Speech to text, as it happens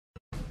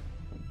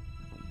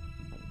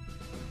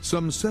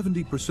Some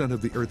 70%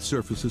 of the Earth's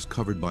surface is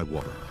covered by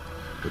water,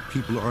 but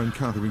people are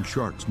encountering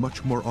sharks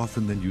much more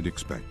often than you'd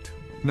expect.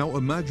 Now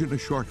imagine a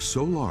shark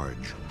so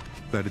large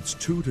that it's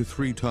 2 to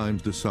 3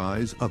 times the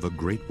size of a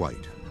great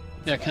white.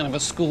 Yeah, kind of a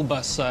school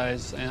bus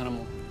size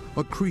animal.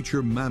 A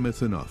creature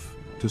mammoth enough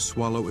to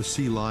swallow a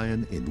sea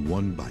lion in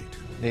one bite.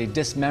 They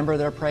dismember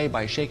their prey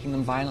by shaking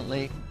them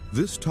violently.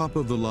 This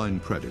top-of-the-line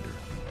predator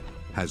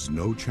has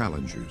no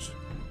challengers.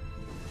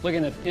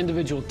 Looking at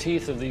individual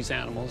teeth of these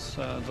animals,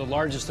 the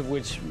largest of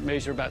which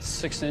measure about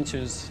 6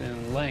 inches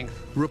in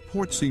length.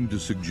 Reports seem to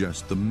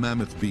suggest the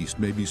mammoth beast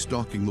may be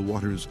stalking the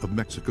waters of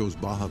Mexico's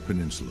Baja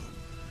Peninsula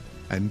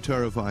and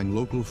terrifying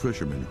local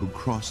fishermen who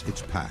cross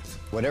its path.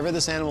 Whatever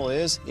this animal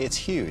is, it's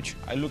huge.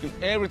 I look at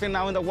everything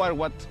now in the water,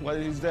 what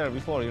is there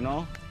before, you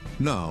know?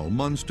 Now,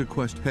 Monster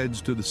Quest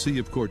heads to the Sea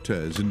of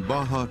Cortez in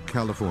Baja,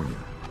 California,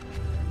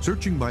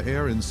 searching by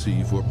air and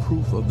sea for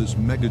proof of this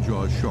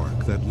megajaw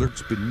shark that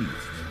lurks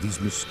beneath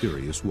these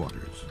mysterious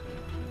waters.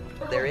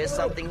 There is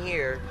something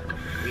here.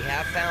 We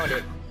have found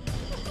it.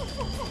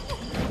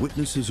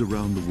 Witnesses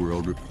around the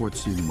world report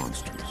seeing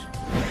monsters.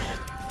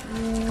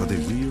 Are they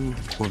real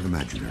or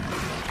imaginary?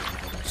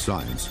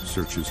 Science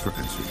searches for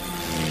answers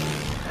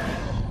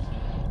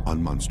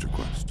on Monster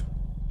Quest.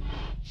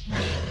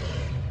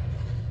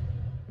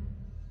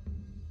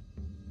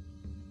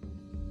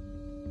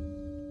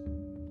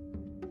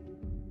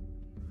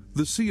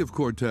 The Sea of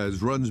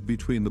Cortez runs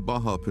between the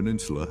Baja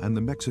Peninsula and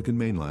the Mexican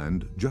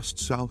mainland just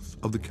south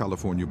of the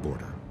California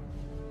border.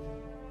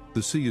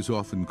 The sea is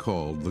often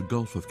called the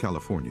Gulf of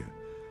California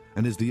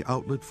and is the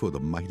outlet for the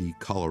mighty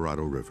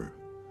Colorado River.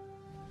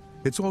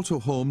 It's also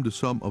home to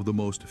some of the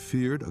most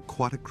feared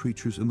aquatic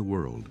creatures in the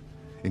world,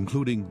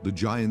 including the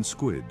giant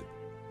squid,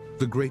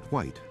 the great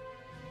white,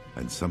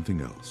 and something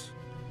else.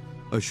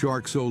 A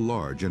shark so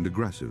large and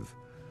aggressive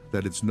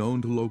that it's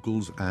known to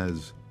locals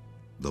as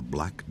the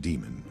Black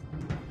Demon.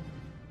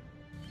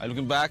 I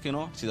looking back, you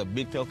know, see the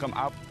big tail come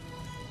up,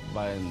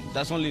 but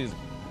that's only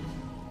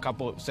a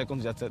couple of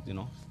seconds, that's it, you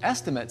know.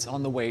 Estimates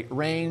on the weight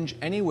range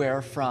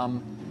anywhere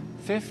from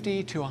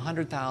 50 to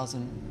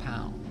 100,000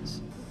 pounds.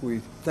 We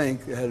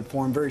think it had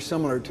formed very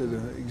similar to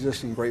the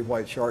existing great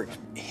white sharks.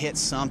 Hit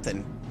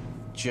something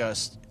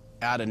just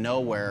out of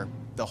nowhere.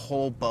 The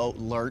whole boat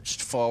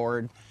lurched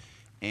forward,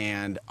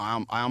 and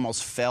I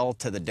almost fell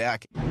to the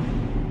deck.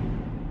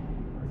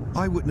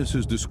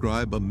 Eyewitnesses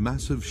describe a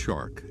massive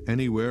shark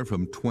anywhere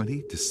from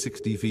 20 to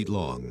 60 feet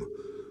long,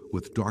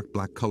 with dark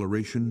black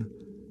coloration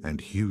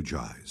and huge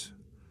eyes.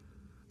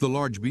 The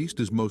large beast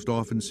is most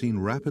often seen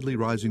rapidly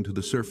rising to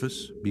the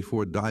surface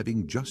before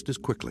diving just as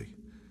quickly,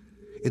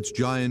 its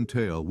giant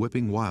tail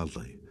whipping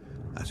wildly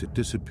as it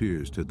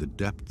disappears to the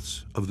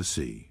depths of the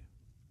sea.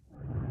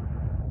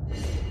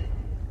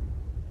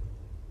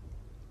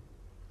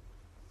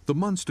 The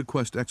Monster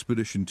Quest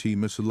expedition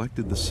team has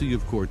selected the Sea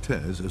of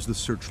Cortez as the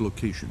search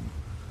location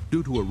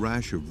due to a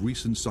rash of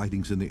recent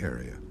sightings in the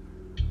area,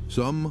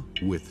 some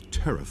with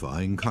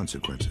terrifying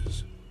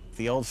consequences.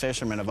 The old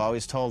fishermen have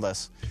always told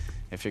us,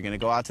 if you're going to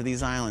go out to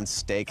these islands,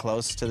 stay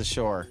close to the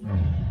shore.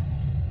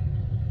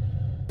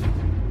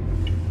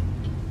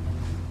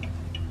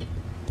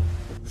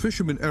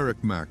 Fisherman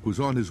Eric Mack was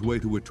on his way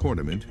to a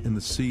tournament in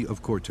the Sea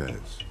of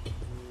Cortez.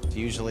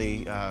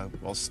 Usually,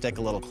 we'll stick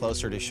a little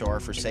closer to shore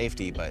for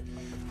safety, but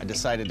I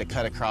decided to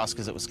cut across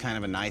because it was kind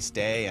of a nice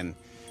day, and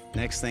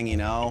next thing you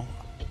know...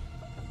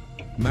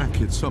 Mack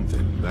hit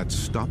something that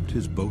stopped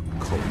his boat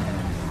cold.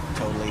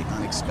 Totally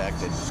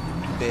unexpected.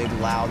 Big,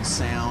 loud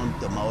sound,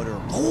 the motor,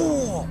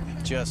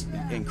 just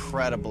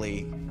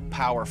incredibly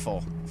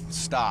powerful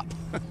stop.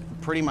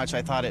 Pretty much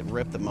I thought it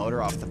ripped the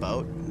motor off the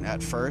boat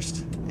at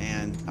first,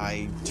 and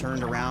I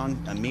turned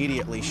around,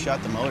 immediately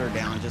shut the motor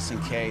down just in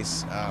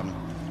case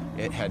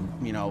it had,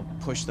 you know,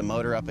 pushed the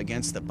motor up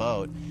against the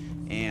boat.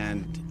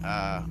 And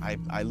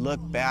I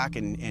looked back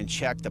and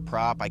checked the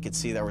prop. I could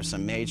see there was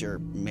some major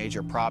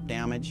prop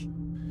damage.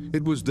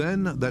 It was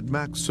then that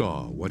Mack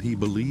saw what he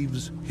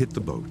believes hit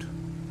the boat.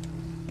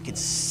 I could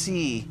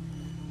see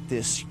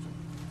this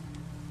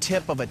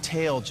tip of a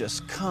tail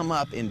just come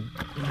up and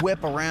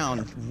whip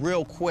around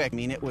real quick. I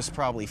mean, it was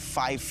probably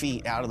 5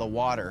 feet out of the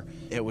water.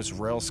 It was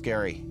real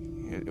scary.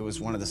 It was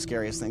one of the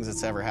scariest things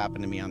that's ever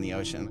happened to me on the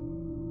ocean.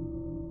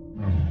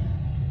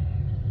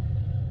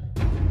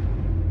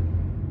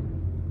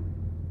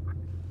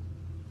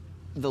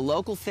 The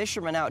local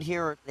fishermen out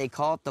here, they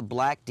call it the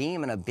Black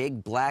Demon, a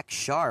big black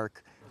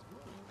shark.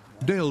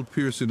 Dale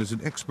Pearson is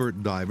an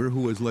expert diver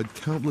who has led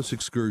countless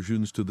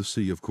excursions to the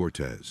Sea of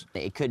Cortez.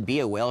 It could be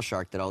a whale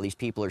shark that all these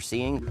people are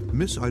seeing.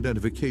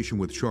 Misidentification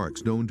with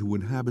sharks known to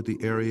inhabit the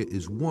area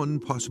is one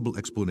possible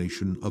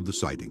explanation of the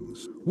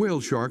sightings.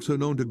 Whale sharks are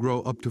known to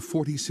grow up to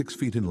 46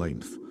 feet in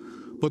length,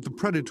 but the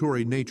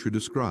predatory nature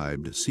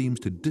described seems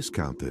to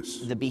discount this.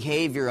 The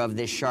behavior of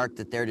this shark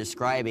that they're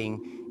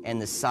describing and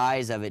the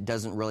size of it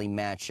doesn't really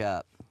match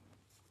up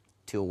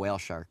to a whale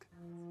shark.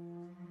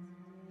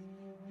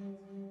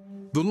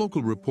 The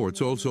local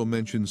reports also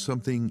mention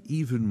something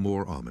even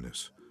more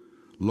ominous: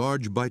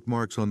 large bite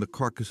marks on the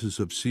carcasses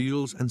of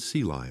seals and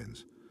sea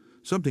lions,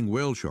 something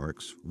whale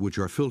sharks, which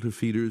are filter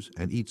feeders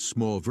and eat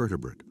small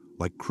vertebrate,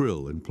 like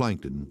krill and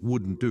plankton,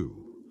 wouldn't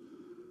do.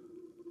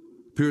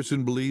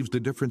 Pearson believes the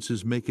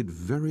differences make it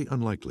very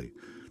unlikely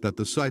that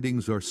the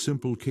sightings are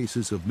simple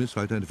cases of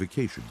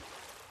misidentification,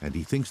 and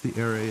he thinks the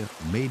area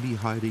may be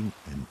hiding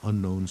an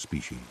unknown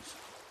species.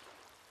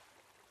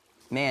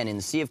 Man, in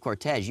the Sea of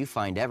Cortez, you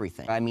find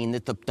everything. I mean,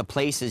 the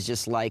place is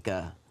just like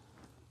a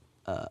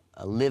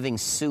living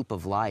soup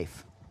of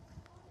life.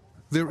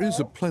 There is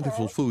a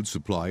plentiful food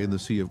supply in the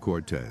Sea of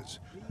Cortez,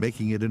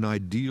 making it an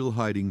ideal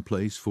hiding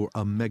place for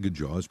a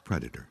megajaws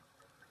predator.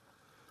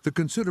 The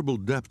considerable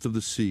depth of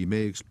the sea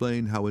may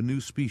explain how a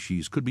new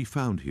species could be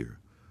found here.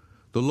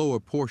 The lower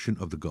portion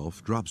of the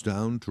Gulf drops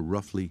down to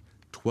roughly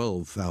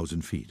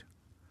 12,000 feet.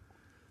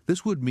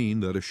 This would mean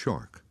that a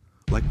shark,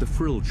 like the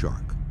frilled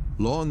shark,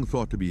 long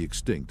thought to be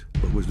extinct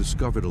but was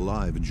discovered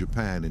alive in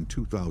Japan in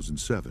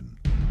 2007,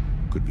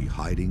 could be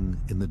hiding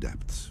in the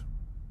depths.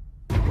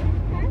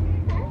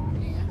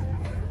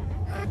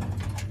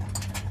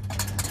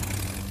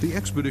 The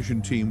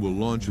expedition team will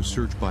launch a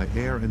search by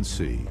air and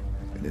sea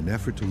in an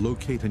effort to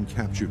locate and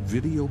capture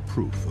video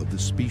proof of the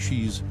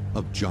species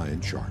of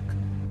giant shark.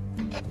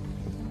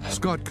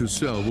 Scott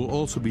Cassell will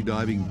also be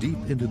diving deep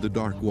into the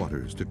dark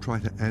waters to try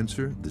to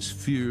answer this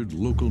feared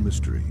local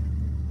mystery.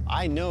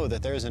 I know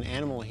that there's an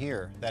animal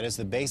here that is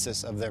the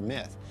basis of their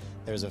myth.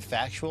 There's a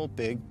factual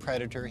big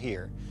predator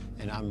here,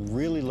 and I'm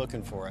really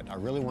looking for it. I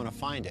really want to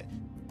find it.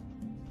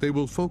 They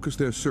will focus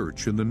their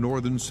search in the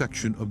northern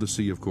section of the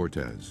Sea of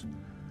Cortez.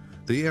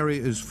 The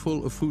area is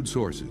full of food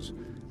sources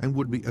and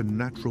would be a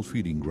natural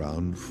feeding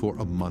ground for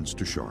a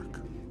monster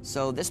shark.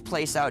 So this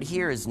place out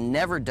here is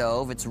never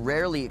dove, it's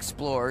rarely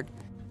explored.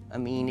 I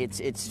mean,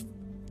 it's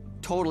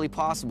totally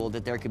possible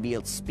that there could be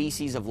a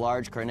species of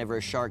large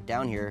carnivorous shark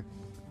down here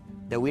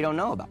that we don't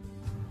know about.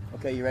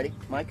 Okay, you ready,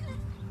 Mike?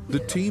 The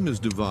team has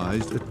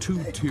devised a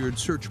two-tiered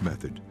search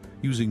method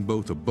using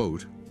both a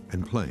boat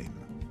and plane.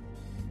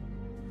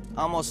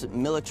 Almost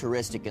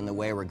militaristic in the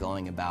way we're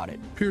going about it.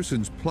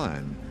 Pearson's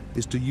plan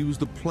is to use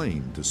the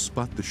plane to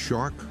spot the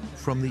shark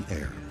from the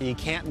air. You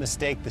can't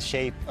mistake the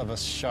shape of a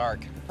shark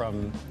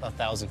from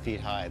 1,000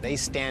 feet high. They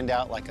stand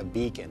out like a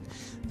beacon.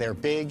 They're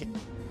big.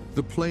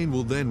 The plane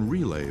will then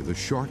relay the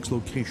shark's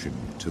location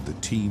to the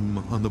team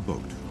on the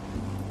boat.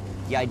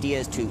 The idea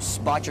is to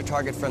spot your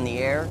target from the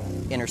air,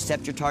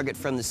 intercept your target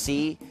from the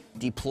sea,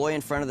 deploy in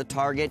front of the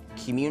target,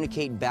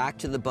 communicate back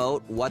to the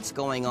boat what's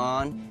going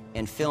on,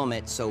 and film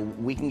it so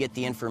we can get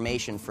the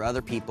information for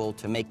other people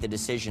to make the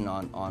decision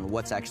on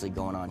what's actually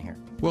going on here.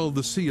 Well,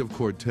 the Sea of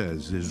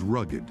Cortez is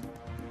rugged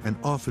and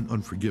often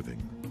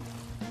unforgiving.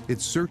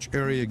 Its search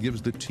area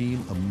gives the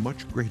team a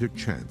much greater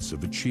chance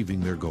of achieving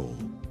their goal.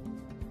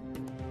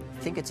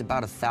 I think it's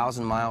about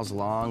 1,000 miles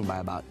long by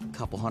about a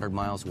couple hundred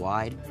miles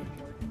wide.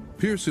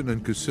 Pearson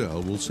and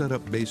Cassell will set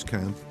up base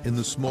camp in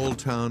the small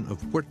town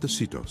of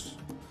Puertecitos,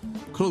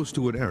 close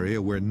to an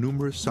area where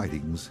numerous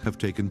sightings have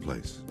taken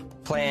place.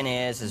 Plan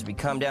is, as we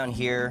come down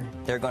here,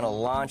 they're going to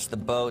launch the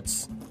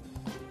boats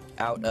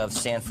out of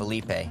San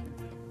Felipe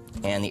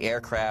and the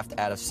aircraft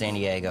out of San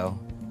Diego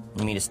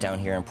and meet us down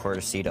here in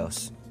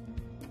Puertecitos.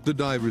 The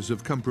divers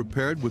have come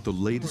prepared with the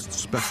latest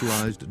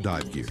specialized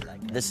dive gear.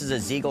 This is a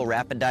Ziegel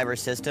Rapid Diver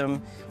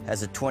system,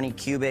 has a 20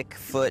 cubic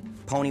foot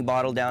pony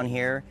bottle down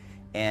here,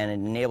 and it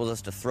enables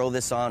us to throw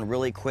this on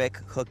really quick,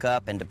 hook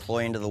up, and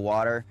deploy into the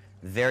water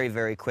very,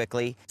 very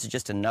quickly. It's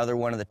just another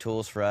one of the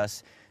tools for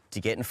us to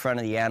get in front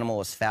of the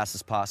animal as fast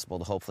as possible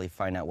to hopefully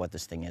find out what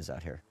this thing is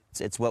out here.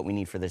 It's what we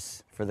need for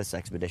this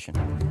expedition.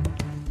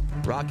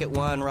 Rocket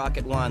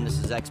one, this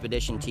is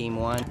Expedition Team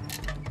 1.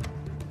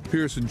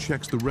 Pearson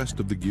checks the rest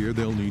of the gear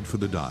they'll need for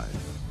the dive.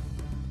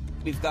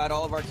 We've got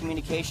all of our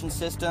communication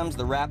systems,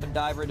 the rapid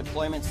diver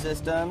deployment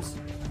systems,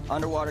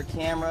 underwater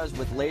cameras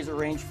with laser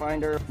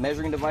rangefinder,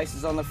 measuring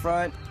devices on the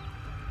front,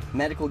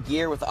 medical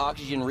gear with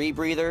oxygen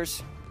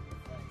rebreathers.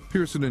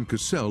 Pearson and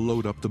Cassell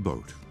load up the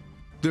boat.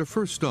 Their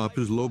first stop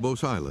is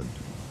Lobos Island,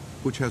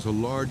 which has a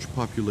large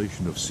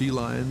population of sea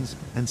lions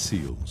and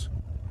seals.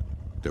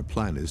 Their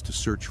plan is to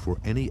search for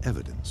any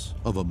evidence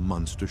of a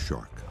monster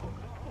shark.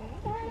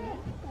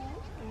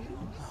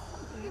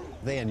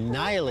 They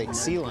annihilate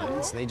sea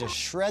lions. They just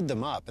shred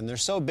them up, and they're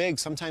so big,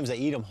 sometimes they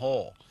eat them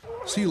whole.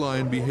 Sea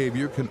lion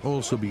behavior can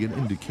also be an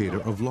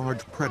indicator of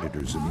large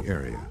predators in the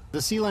area.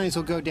 The sea lions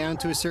will go down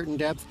to a certain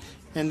depth,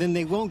 and then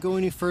they won't go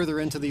any further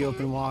into the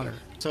open water.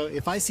 So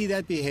if I see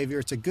that behavior,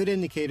 it's a good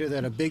indicator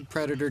that a big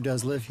predator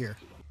does live here.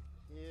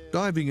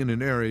 Diving in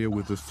an area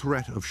with the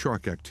threat of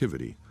shark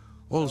activity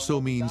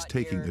also means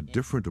taking a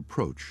different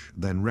approach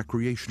than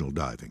recreational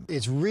diving.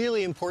 It's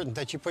really important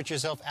that you put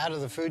yourself out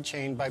of the food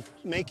chain by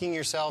making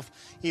yourself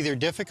either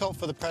difficult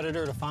for the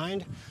predator to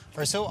find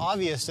or so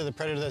obvious to the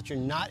predator that you're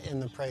not in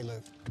the prey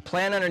loop. The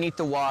plan underneath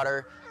the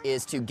water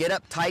is to get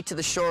up tight to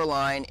the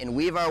shoreline and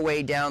weave our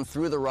way down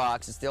through the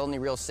rocks. It's the only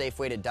real safe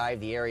way to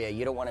dive the area.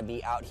 You don't want to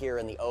be out here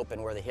in the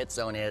open where the hit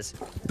zone is.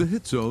 The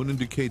hit zone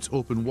indicates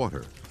open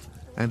water,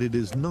 and it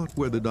is not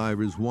where the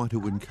divers want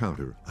to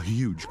encounter a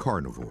huge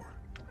carnivore.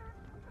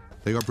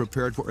 They are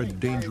prepared for a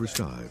dangerous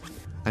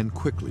dive and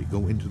quickly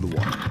go into the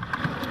water.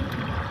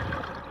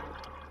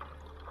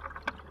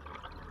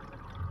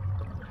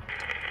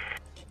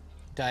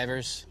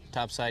 Divers,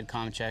 topside,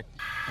 comm check,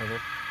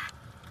 over.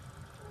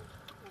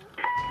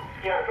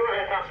 Yeah, go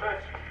ahead,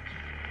 topside.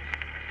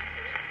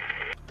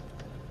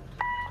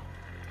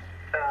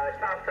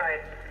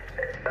 Topside,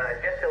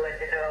 just to let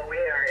you know, we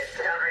are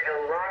encountering a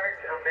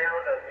large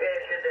amount of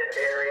fish in this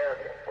area,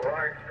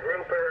 large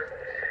grouper,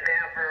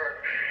 snapper.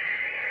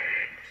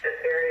 This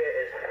area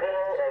is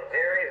full of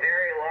very,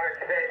 very large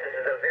fish. This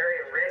is a very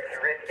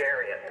rich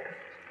area.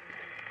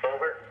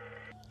 Over.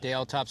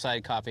 Dale,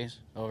 topside copies,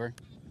 over.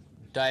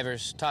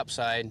 Divers,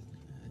 topside,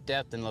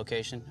 depth and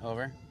location,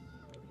 over.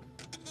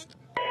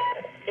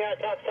 Yeah,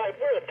 topside,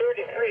 we're at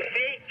 33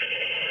 feet,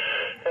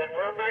 and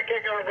we're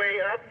making our way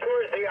up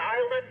towards the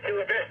island to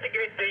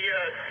investigate the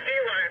sea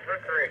lion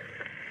rookery.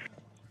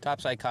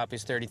 Topside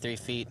copies 33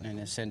 feet and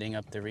ascending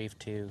up the reef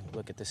to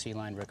look at the sea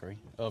lion rookery,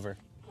 over.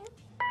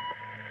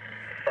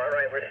 All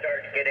right, we're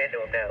starting to get into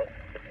them now.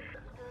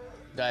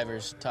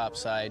 Divers,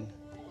 topside,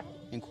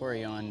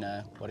 inquiry on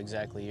what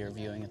exactly you're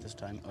viewing at this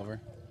time,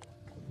 over.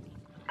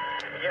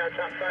 Yeah,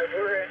 topside,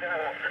 we're in 10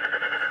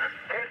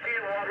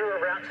 feet water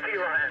around sea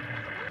lion.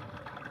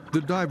 The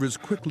divers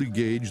quickly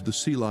gauge the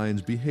sea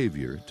lion's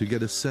behavior to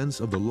get a sense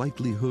of the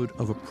likelihood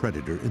of a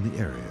predator in the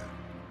area.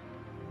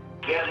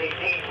 Yeah, they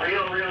seem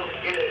real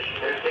skittish.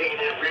 They're staying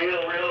in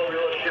real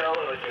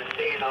shallow, and they're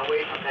staying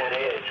away from that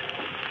edge.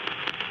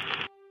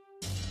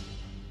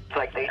 It's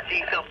like they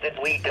see something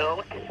we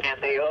don't,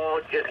 and they all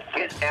just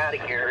get out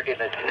of here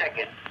in a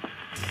second.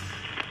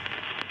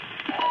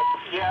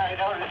 Yeah, I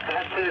noticed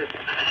that too.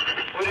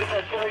 What does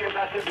that tell you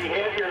about the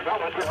behavior,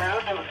 about what's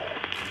around them?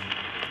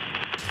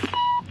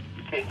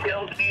 It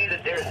tells me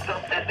that there's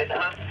something that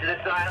hunts this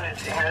island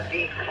that has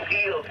these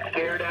seals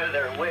scared out of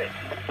their wits.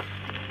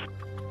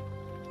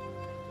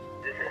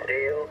 This is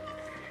Dale.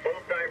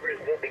 Both divers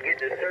will begin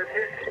to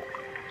surface,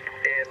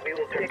 and we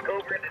will take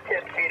over into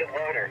 10 feet of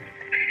water.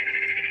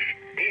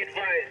 Be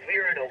advised, we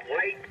are in a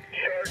white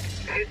shark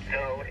hit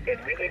zone, and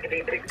we need to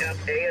be picked up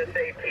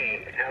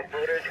ASAP. Our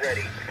motor's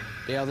ready.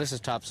 Dale, this is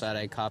topside,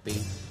 I copy.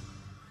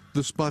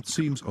 The spot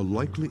seems a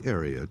likely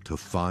area to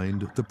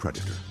find the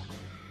predator.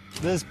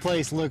 This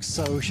place looks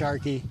so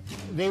sharky.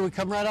 They would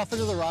come right off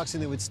into the rocks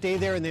and they would stay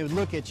there and they would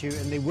look at you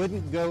and they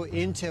wouldn't go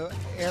into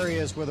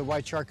areas where the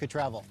white shark could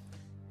travel.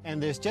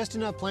 And there's just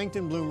enough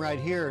plankton bloom right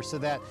here so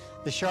that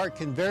the shark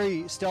can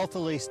very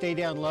stealthily stay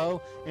down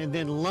low and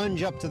then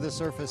lunge up to the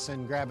surface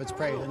and grab its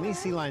prey. And these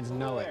sea lions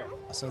know it.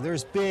 So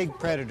there's big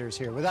predators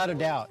here, without a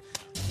doubt.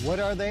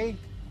 What are they?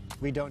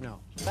 We don't know.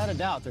 Without a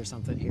doubt, there's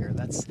something here.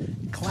 That's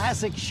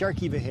classic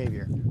sharky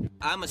behavior.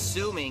 I'm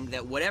assuming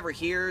that whatever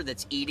here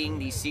that's eating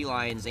these sea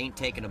lions ain't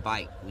taking a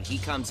bite. When he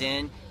comes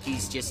in,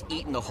 he's just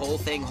eating the whole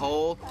thing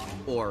whole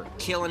or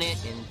killing it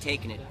and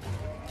taking it.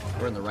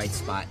 We're in the right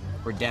spot.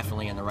 We're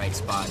definitely in the right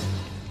spot.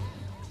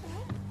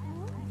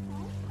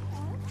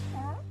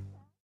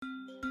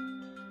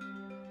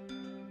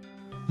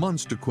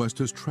 Monster Quest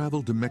has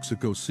traveled to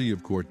Mexico Sea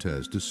of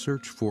Cortez to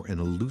search for an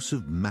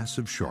elusive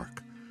massive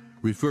shark,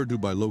 referred to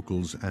by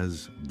locals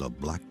as the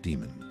Black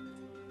Demon.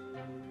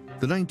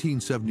 The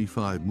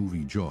 1975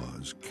 movie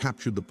Jaws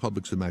captured the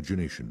public's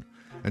imagination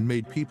and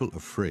made people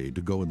afraid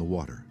to go in the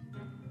water.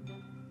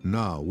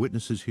 Now,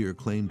 witnesses here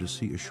claim to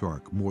see a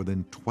shark more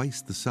than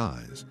twice the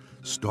size,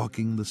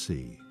 stalking the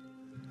sea.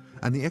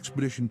 And the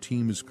expedition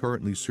team is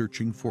currently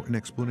searching for an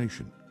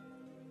explanation.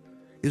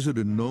 Is it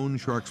a known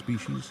shark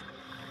species,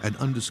 an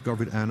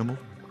undiscovered animal,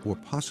 or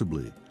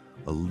possibly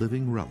a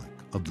living relic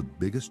of the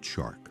biggest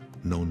shark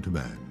known to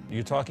man?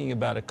 You're talking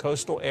about a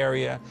coastal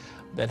area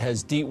that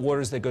has deep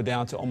waters that go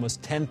down to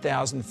almost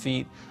 10,000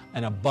 feet,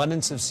 an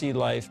abundance of sea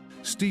life.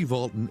 Steve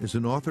Alton is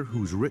an author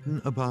who's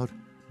written about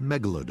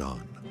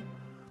Megalodon,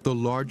 the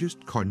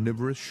largest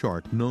carnivorous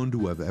shark known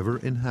to have ever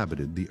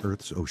inhabited the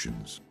Earth's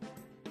oceans.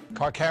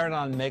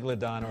 Carcharodon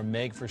megalodon, or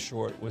Meg for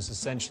short, was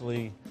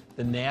essentially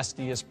the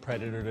nastiest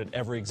predator that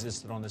ever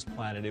existed on this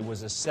planet. It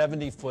was a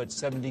 70-foot,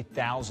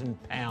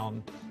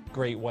 70,000-pound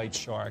great white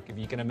shark. If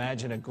you can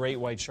imagine a great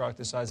white shark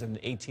the size of an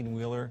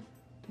 18-wheeler,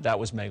 that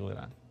was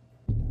Megalodon.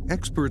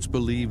 Experts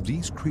believe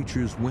these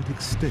creatures went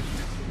extinct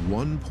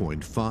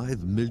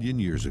 1.5 million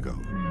years ago.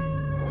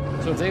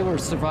 So if they were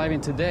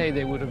surviving today,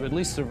 they would have at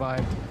least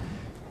survived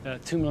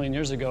 2 million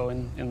years ago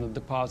in the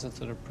deposits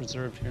that are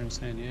preserved here in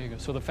San Diego.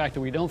 So the fact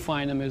that we don't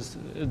find them is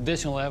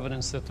additional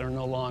evidence that they're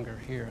no longer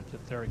here,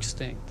 that they're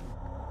extinct.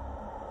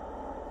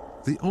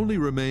 The only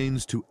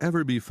remains to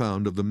ever be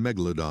found of the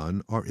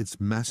Megalodon are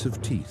its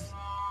massive teeth,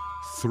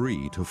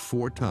 3 to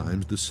 4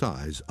 times the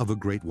size of a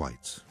great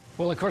white's.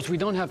 Well, of course, we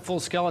don't have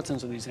full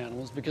skeletons of these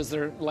animals because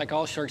they're, like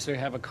all sharks, they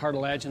have a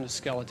cartilaginous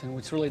skeleton,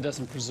 which really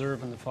doesn't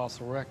preserve in the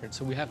fossil record.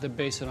 So we have to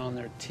base it on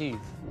their teeth.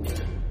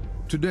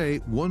 Today,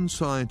 one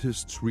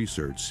scientist's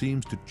research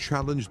seems to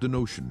challenge the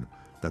notion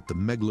that the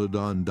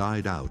Megalodon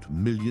died out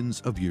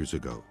millions of years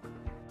ago.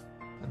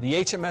 The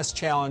HMS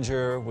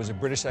Challenger was a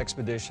British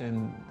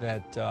expedition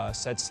that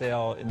set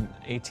sail in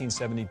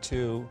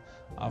 1872.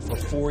 For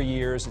 4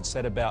 years, it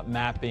set about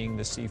mapping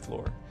the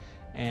seafloor.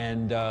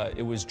 and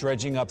it was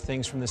dredging up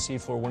things from the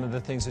seafloor. One of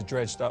the things that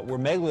dredged up were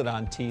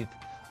megalodon teeth,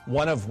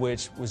 one of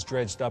which was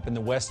dredged up in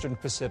the western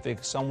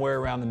Pacific, somewhere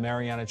around the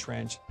Mariana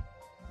Trench.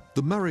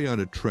 The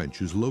Mariana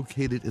Trench is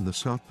located in the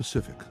South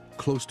Pacific,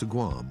 close to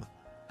Guam,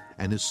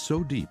 and is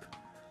so deep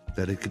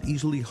that it could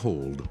easily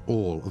hold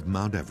all of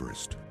Mount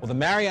Everest. Well, the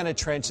Mariana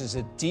Trench is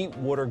a deep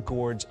water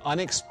gorge,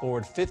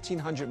 unexplored,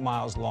 1,500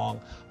 miles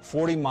long,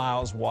 40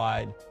 miles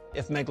wide.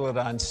 If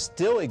megalodons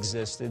still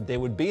existed, they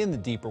would be in the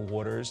deeper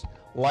waters,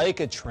 like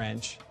a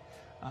trench,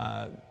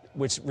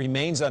 which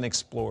remains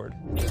unexplored.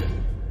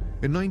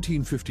 In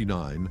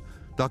 1959,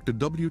 Dr.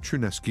 W.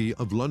 Chernesky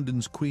of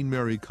London's Queen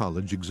Mary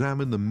College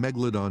examined the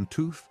megalodon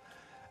tooth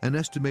and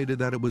estimated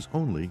that it was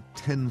only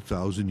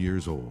 10,000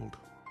 years old.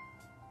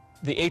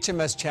 The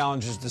HMS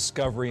Challenger's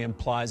discovery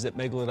implies that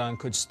megalodon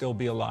could still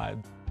be alive.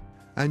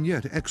 And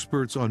yet,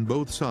 experts on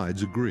both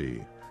sides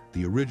agree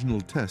the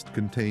original test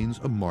contains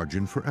a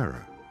margin for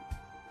error.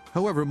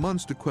 However,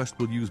 MonsterQuest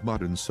will use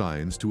modern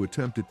science to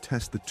attempt to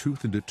test the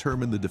tooth and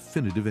determine the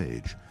definitive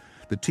age.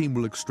 The team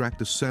will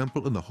extract a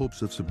sample in the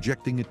hopes of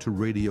subjecting it to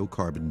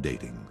radiocarbon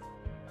dating.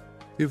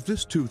 If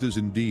this tooth is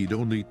indeed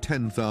only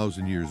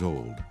 10,000 years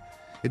old,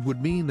 it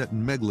would mean that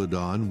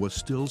Megalodon was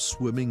still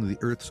swimming the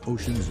Earth's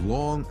oceans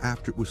long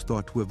after it was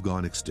thought to have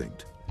gone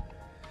extinct.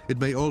 It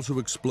may also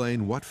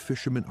explain what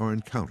fishermen are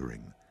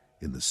encountering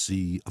in the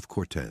Sea of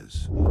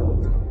Cortez.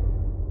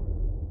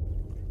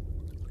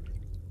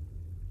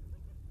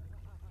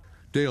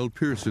 Dale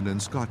Pearson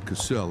and Scott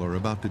Cassell are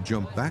about to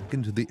jump back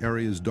into the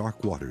area's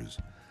dark waters,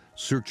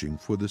 searching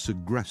for this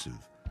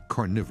aggressive,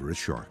 carnivorous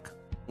shark.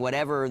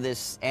 Whatever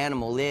this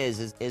animal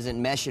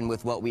isn't meshing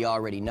with what we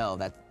already know.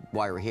 That's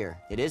why we're here.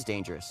 It is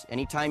dangerous.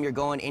 Anytime you're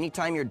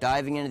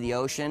diving into the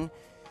ocean,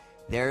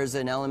 there's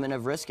an element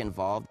of risk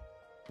involved.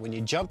 When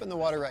you jump in the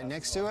water right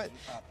next to it,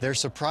 they're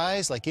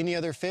surprised like any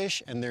other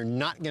fish, and they're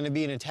not going to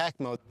be in attack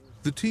mode.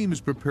 The team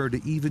is prepared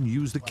to even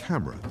use the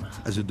camera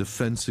as a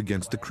defense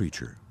against the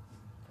creature.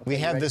 We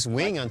have this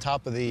wing on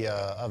top of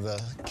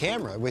the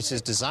camera, which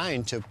is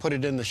designed to put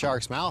it in the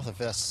shark's mouth if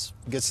this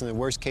gets in the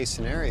worst case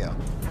scenario.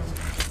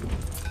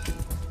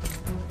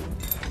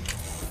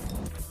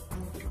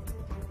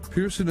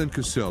 Pearson and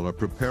Cassell are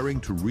preparing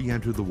to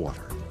re-enter the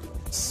water.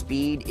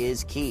 Speed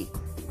is key,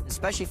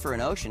 especially for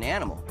an ocean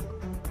animal.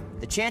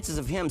 The chances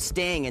of him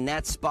staying in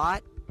that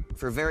spot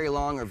for very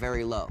long are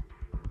very low.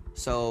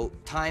 So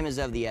time is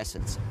of the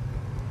essence.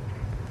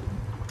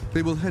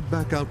 They will head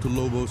back out to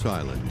Lobos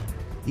Island,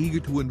 eager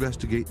to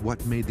investigate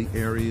what made the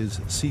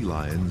area's sea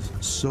lions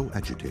so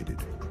agitated.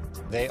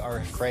 They are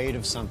afraid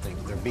of something.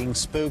 They're being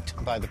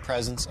spooked by the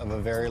presence of a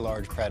very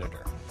large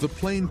predator. The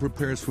plane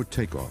prepares for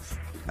takeoff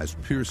as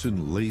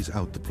Pearson lays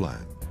out the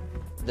plan.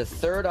 The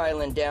third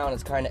island down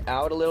is kind of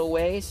out a little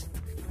ways,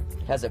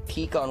 has a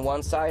peak on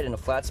one side and a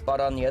flat spot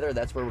on the other.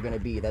 That's where we're going to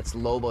be. That's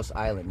Lobos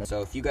Island.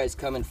 So if you guys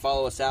come and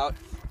follow us out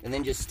and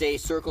then just stay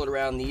circled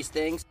around these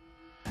things.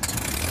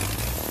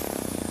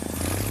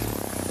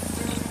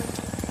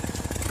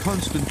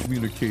 Constant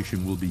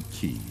communication will be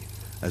key,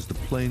 as the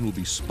plane will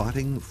be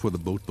spotting for the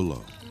boat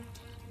below.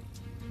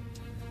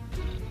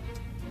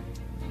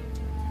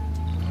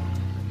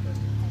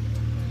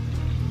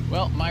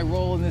 Well, my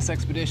role in this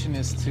expedition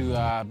is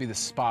to be the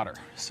spotter.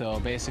 So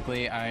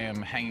basically, I am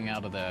hanging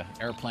out of the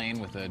airplane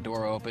with the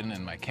door open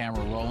and my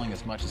camera rolling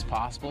as much as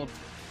possible.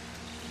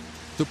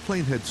 The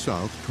plane heads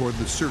south toward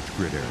the search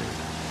grid area.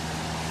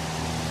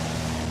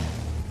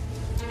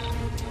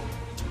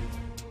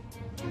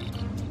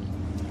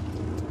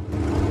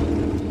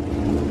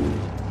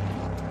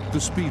 The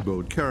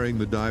speedboat carrying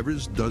the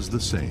divers does the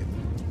same.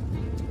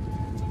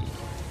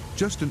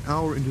 Just an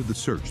hour into the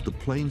search, the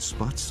plane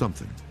spots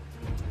something.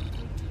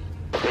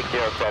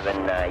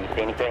 607, you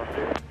see anything?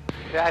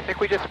 Yeah, I think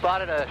we just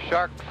spotted a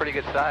shark pretty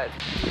good size.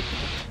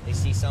 They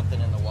see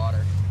something in the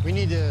water. We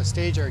need to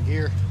stage our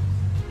gear.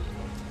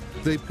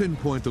 They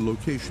pinpoint the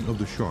location of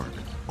the shark,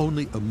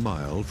 only a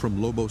mile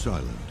from Lobos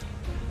Island.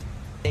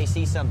 They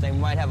see something, we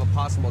might have a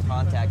possible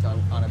contact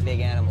on a big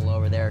animal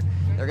over there.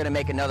 They're going to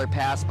make another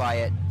pass by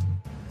it.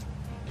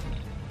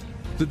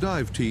 The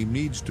dive team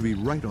needs to be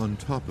right on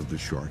top of the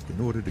shark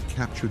in order to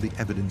capture the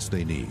evidence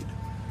they need.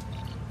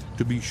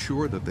 To be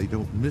sure that they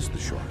don't miss the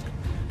shark,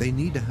 they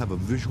need to have a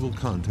visual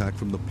contact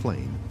from the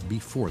plane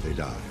before they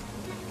dive.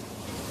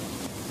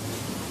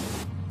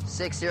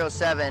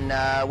 607,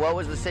 what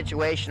was the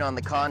situation on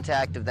the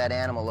contact of that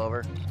animal,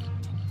 over?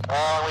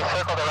 We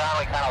circled around,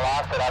 we kind of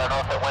lost it. I don't know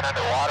if it went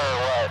underwater or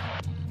what.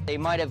 They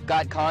might have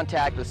got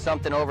contact with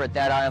something over at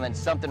that island,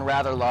 something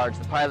rather large.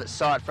 The pilot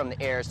saw it from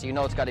the air, so you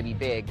know it's got to be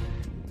big.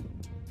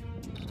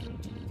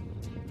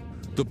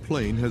 The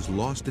plane has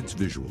lost its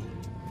visual.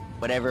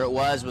 Whatever it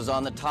was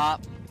on the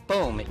top,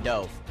 boom, it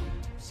dove.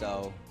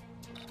 So,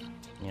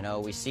 you know,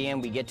 we see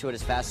him, we get to it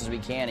as fast as we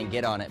can and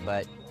get on it,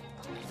 but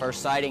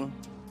first sighting,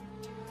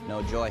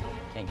 no joy,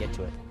 can't get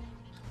to it.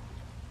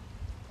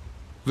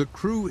 The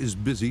crew is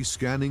busy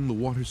scanning the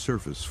water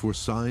surface for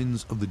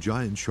signs of the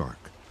giant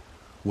shark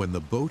when the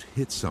boat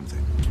hits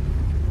something.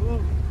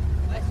 Ooh,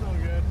 that's not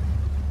good.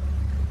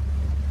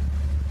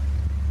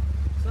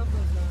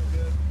 Something's not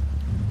good.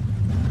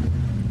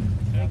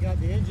 God,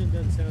 the engine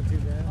doesn't sound too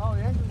bad. Oh,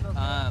 the engine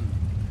doesn't.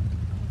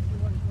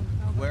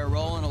 We're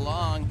rolling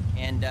along,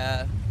 and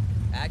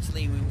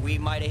actually, we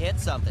might have hit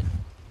something.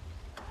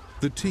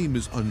 The team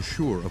is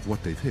unsure of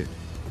what they've hit.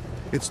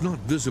 It's not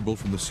visible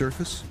from the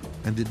surface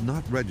and did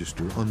not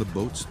register on the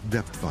boat's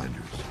depth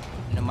finders.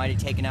 And it might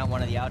have taken out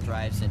one of the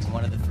outdrives and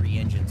one of the 3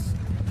 engines.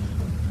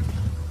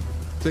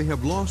 They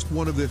have lost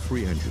one of their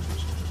 3 engines.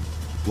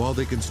 While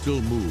they can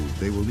still move,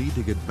 they will need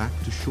to get back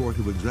to shore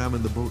to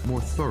examine the boat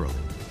more thoroughly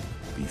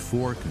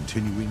before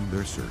continuing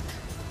their search.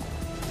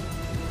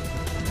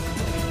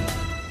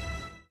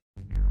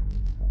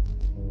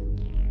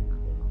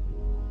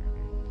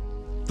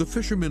 The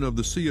fishermen of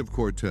the Sea of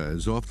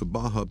Cortez off the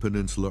Baja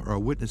Peninsula are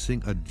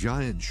witnessing a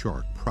giant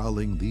shark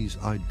prowling these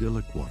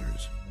idyllic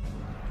waters.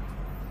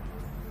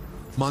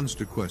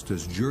 Monster Quest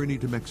has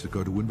journeyed to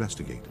Mexico to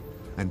investigate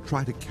and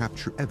try to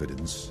capture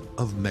evidence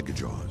of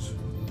megajaws.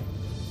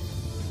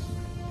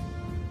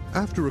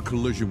 After a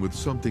collision with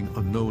something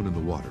unknown in the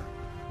water,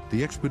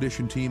 the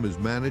expedition team has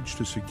managed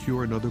to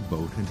secure another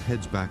boat and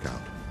heads back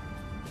out.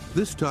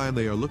 This time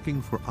they are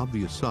looking for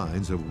obvious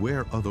signs of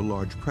where other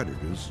large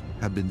predators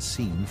have been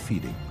seen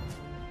feeding.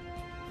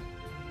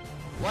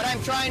 What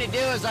I'm trying to do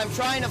is I'm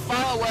trying to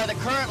follow where the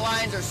current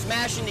lines are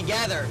smashing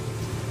together.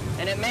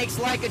 And it makes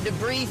like a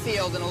debris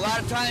field, and a lot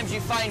of times you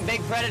find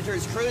big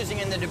predators cruising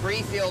in the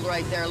debris field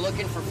right there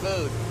looking for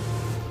food.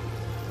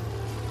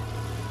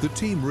 The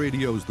team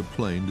radios the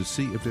plane to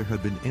see if there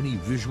have been any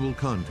visual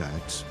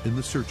contacts in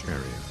the search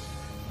area.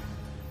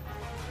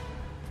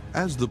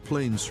 As the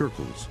plane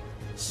circles,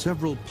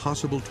 several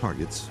possible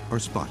targets are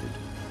spotted.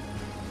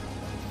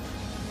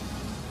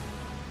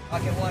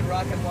 Rocket 1,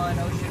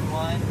 Ocean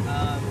 1.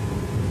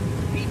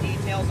 Any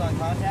details on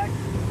contact?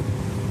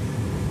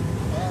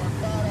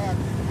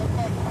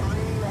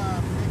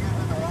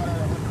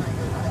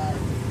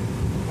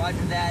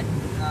 Roger that,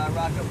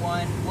 Rocket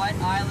 1. What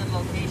island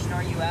location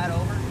are you at,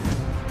 over?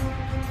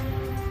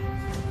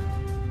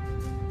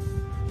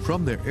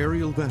 From their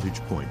aerial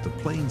vantage point, the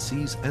plane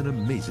sees an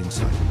amazing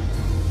sight.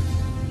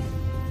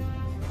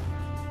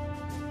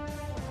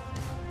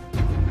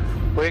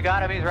 We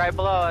got him, he's right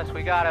below us,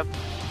 we got him.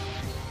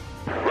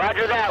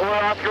 Roger that, we're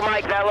Oscar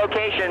Mike, that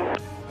location.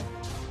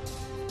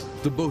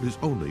 The boat is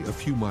only a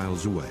few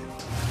miles away.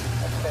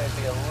 That's going to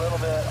be a little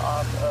bit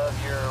off of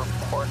your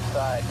port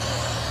side.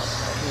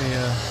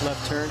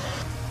 Left turn.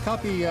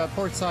 Copy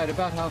port side,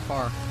 about how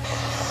far?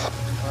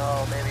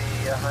 Oh, maybe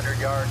 100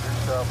 yards or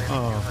so, maybe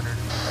 200.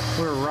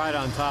 We're right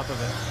on top of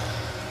it.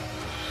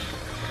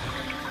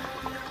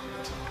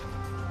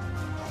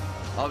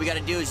 All we got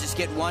to do is just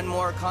get one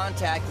more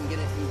contact and get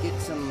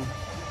some...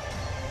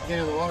 Get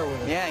in the water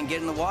with it. Yeah, and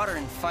get in the water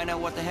and find out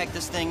what the heck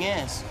this thing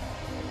is.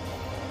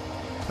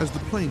 As the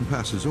plane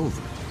passes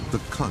over, the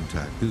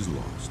contact is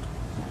lost.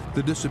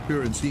 The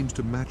disappearance seems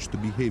to match the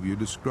behavior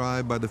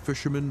described by the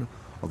fishermen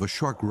of a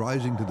shark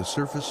rising to the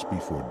surface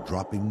before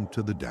dropping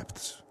to the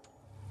depths.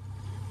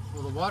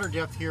 Well, the water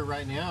depth here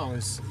right now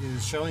is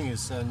showing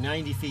us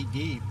 90 feet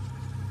deep.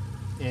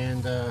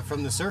 And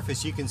from the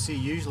surface, you can see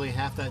usually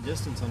half that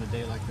distance on a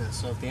day like this.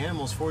 So if the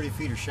animal's 40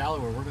 feet or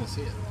shallower, we're going to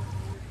see it.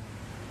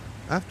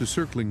 After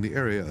circling the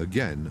area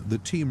again, the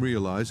team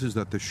realizes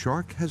that the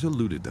shark has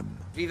eluded them.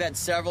 We've had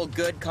several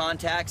good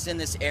contacts in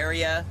this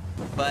area,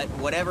 but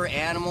whatever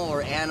animal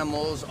or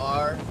animals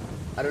are,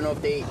 I don't know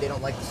if they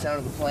don't like the sound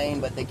of the plane,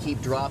 but they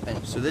keep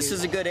dropping. So this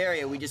is a good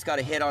area. We just got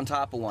to hit on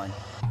top of one.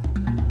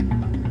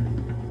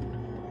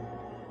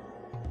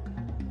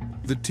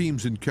 The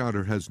team's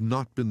encounter has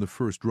not been the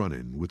first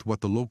run-in with what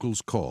the locals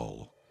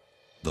call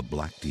the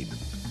Black Demon.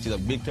 See the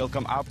big tail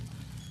come up,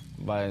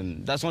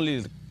 but that's only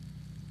a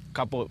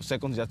couple of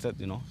seconds, that's it,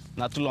 you know,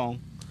 not too long,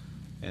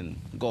 and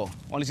go.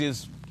 Only see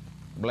his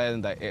blood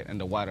in the air, in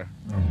the water.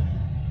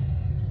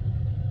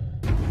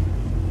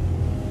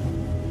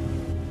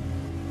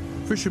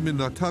 Fisherman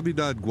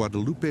Natividad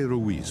Guadalupe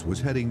Ruiz was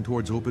heading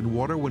towards open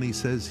water when he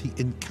says he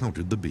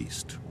encountered the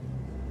beast.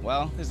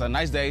 Well, it's a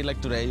nice day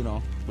like today, you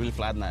know, really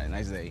flat night,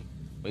 nice day.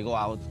 We go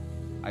out.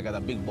 I got a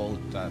big boat,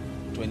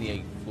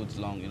 28 foot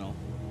long, you know.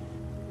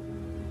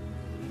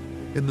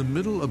 In the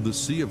middle of the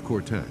Sea of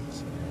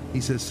Cortez,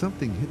 he says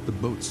something hit the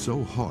boat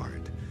so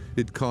hard,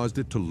 it caused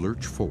it to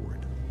lurch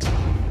forward.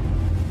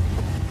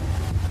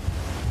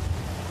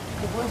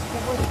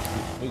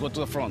 We go to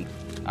the front.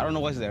 I don't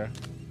know what's there.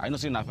 I don't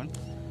see nothing.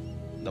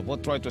 The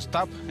boat tried to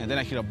stop, and then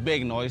I hear a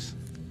big noise,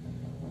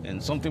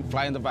 and something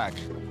fly in the back.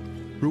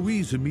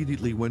 Ruiz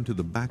immediately went to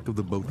the back of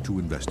the boat to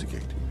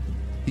investigate.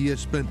 He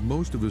has spent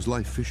most of his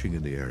life fishing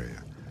in the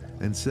area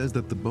and says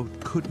that the boat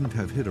couldn't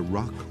have hit a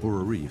rock or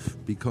a reef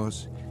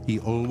because he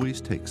always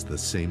takes the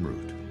same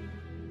route.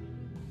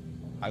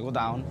 I go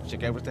down,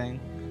 check everything,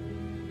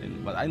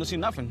 but I don't see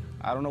nothing.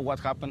 I don't know what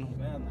happened.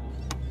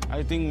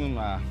 I think,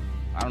 I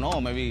don't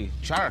know, maybe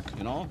shark,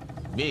 you know?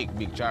 Big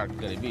shark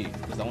gotta be.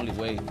 That's the only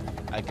way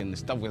I can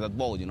stop with that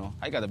boat, you know?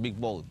 I got a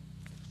big boat.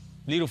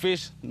 Little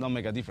fish don't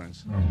make a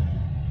difference.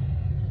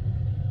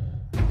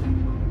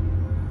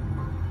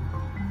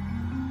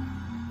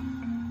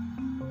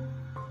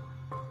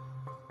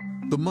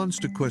 The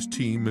Monster Quest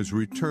team has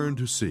returned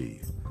to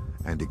sea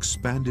and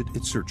expanded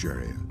its search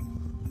area.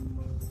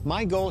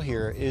 My goal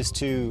here is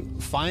to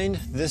find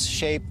this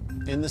shape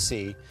in the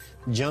sea,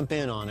 jump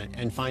in on it,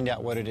 and find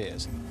out what it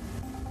is.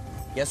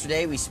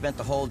 Yesterday, we spent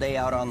the whole day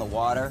out on the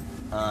water,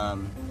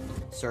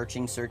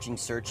 searching.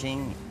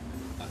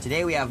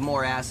 Today, we have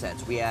more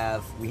assets. We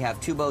have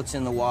 2 boats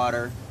in the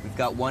water. We've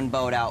got 1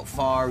 boat out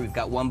far. We've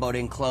got 1 boat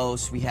in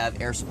close. We have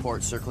air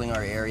support circling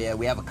our area.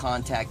 We have a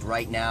contact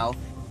right now.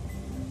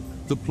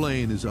 The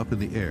plane is up in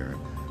the air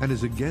and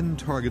has again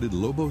targeted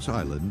Lobos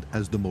Island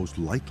as the most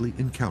likely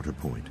encounter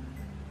point.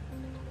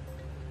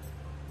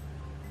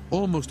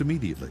 Almost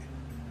immediately,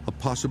 a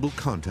possible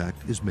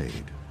contact is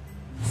made.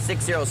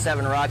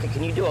 607 Rocket,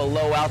 can you do a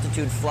low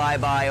altitude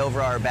flyby over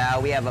our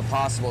bow? We have a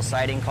possible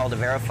sighting, call to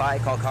verify,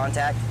 call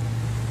contact.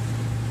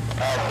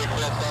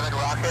 607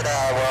 Rocket,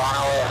 we're on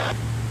our way.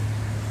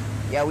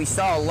 Yeah, we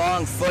saw a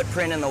long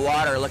footprint in the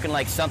water looking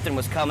like something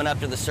was coming up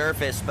to the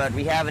surface, but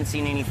we haven't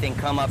seen anything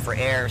come up for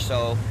air,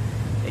 so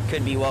it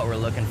could be what we're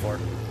looking for.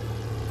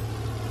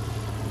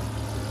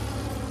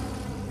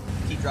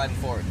 Keep driving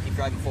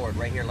forward,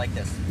 right here like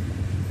this.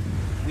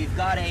 We've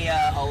got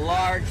a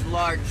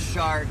large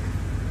shark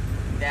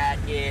that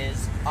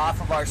is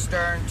off of our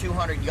stern,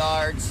 200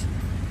 yards.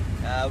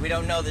 We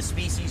don't know the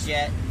species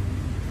yet,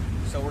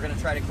 so we're going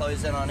to try to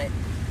close in on it.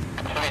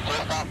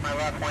 Just off my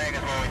left wing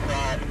is where we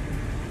saw it.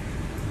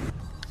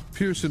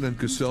 Pearson and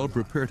Cassell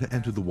prepare to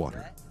enter the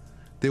water.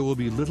 There will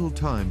be little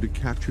time to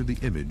capture the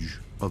image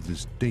of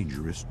this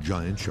dangerous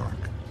giant shark.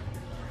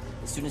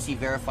 As soon as he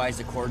verifies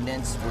the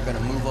coordinates, we're going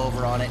to move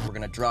over on it. We're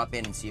going to drop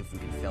in and see if we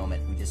can film it.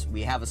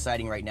 We have a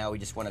sighting right now. We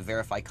just want to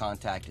verify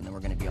contact, and then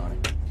we're going to be on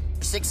it.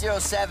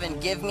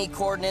 607, give me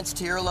coordinates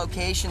to your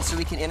location so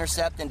we can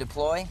intercept and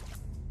deploy.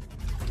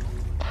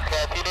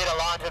 Okay, if you need a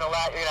launch and a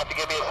lat, you're going to have to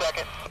give me a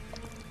second.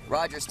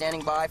 Roger,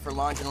 standing by for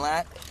launch and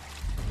lat.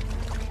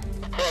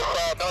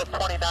 Yes, north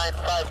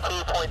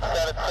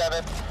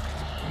 2952.77,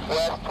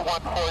 west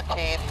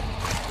 114,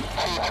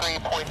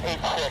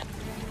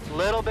 23.86.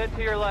 Little bit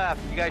to your left.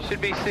 You guys should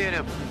be seeing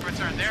him.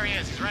 Return. There he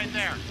is. He's right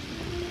there.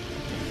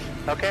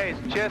 Okay,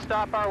 he's just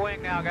off our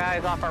wing now,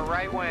 guys. Off our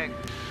right wing.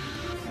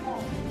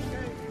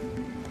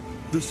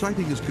 The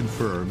sighting is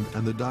confirmed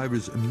and the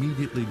divers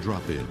immediately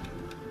drop in.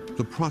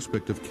 The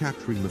prospect of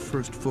capturing the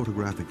first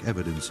photographic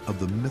evidence of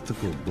the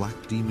mythical black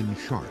demon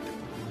shark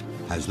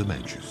has them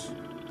anxious.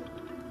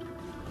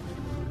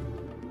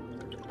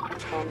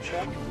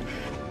 Check.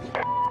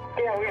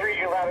 Yeah, we read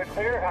you loud and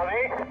clear. How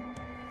many?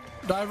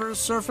 Divers,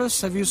 surface,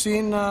 have you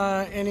seen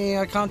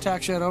any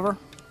contacts yet? Over.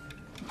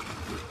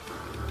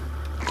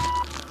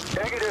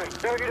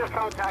 Negative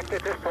contact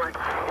at this point.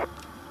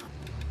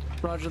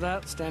 Roger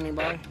that, standing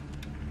by.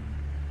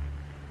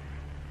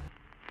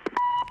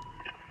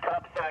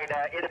 Topside,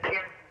 it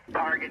appears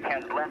target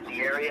has left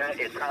the area.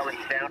 It's probably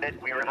sounded.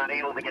 We were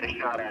unable to get a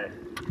shot at it.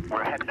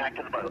 We're heading back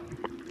to the boat.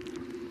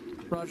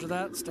 Roger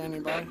that,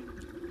 standing by.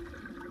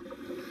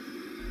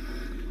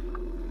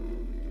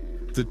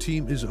 The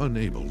team is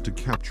unable to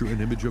capture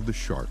an image of the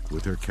shark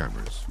with their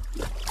cameras.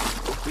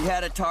 We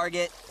had a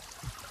target,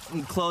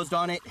 we closed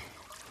on it,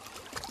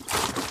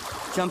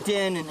 jumped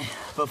in, and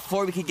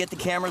before we could get the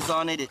cameras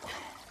on it,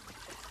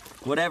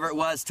 whatever it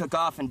was took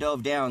off and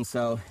dove down,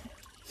 so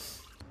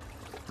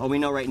all we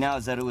know right now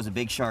is that it was a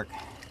big shark.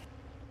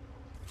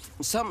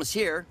 Something was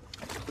here.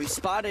 We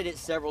spotted it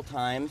several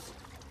times.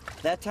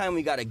 That time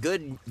we got a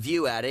good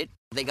view at it.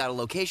 They got a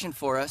location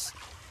for us.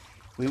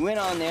 We went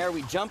on there,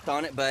 we jumped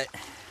on it, but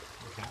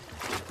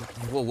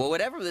well,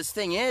 whatever this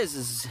thing is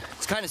it's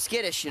kind of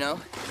skittish, you know?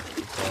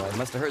 So I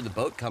must have heard the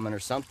boat coming or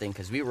something,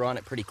 because we were on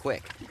it pretty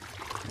quick.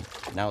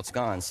 Now it's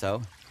gone,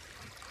 so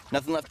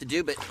nothing left to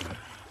do but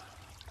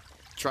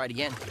try it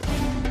again.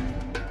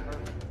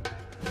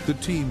 The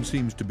team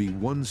seems to be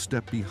one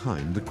step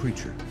behind the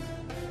creature.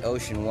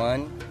 Ocean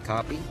 1,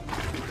 copy.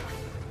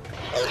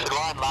 Ocean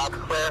 1, loud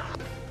and clear.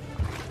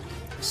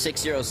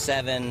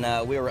 607,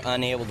 we were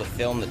unable to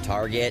film the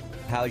target.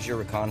 How's your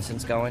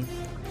reconnaissance going?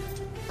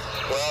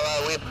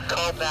 Well, we've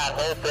combed that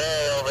whole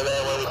bay over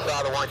there where we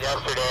saw the one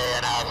yesterday,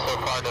 and so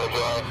far no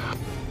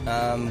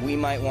joy. We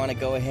might want to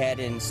go ahead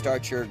and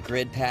start your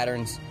grid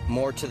patterns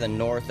more to the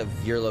north of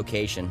your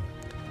location.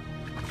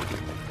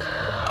 All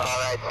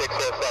right,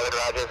 607,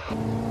 roger.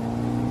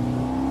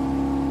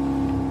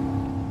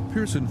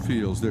 Pearson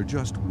feels they're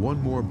just one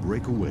more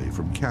break away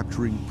from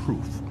capturing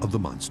proof of the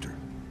monster.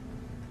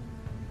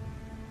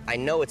 I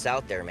know it's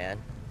out there, man.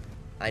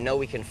 I know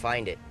we can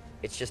find it.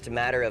 It's just a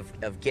matter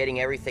of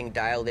getting everything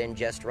dialed in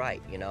just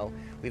right, you know?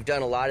 We've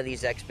done a lot of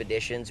these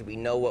expeditions. We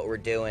know what we're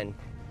doing.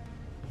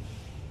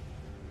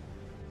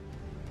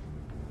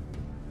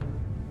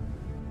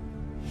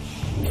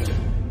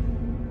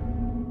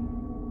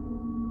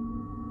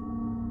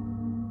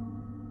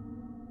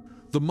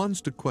 The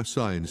Monster Quest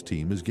science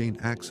team has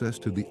gained access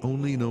to the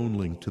only known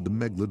link to the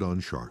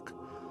Megalodon shark,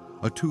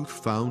 a tooth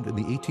found in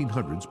the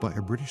 1800s by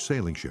a British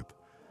sailing ship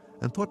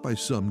and thought by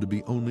some to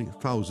be only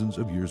thousands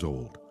of years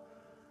old.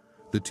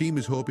 The team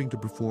is hoping to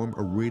perform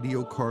a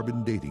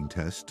radiocarbon dating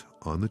test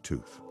on the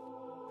tooth.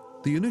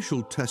 The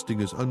initial testing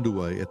is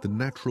underway at the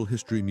Natural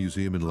History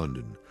Museum in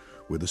London,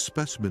 where the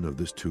specimen of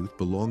this tooth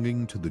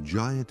belonging to the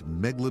giant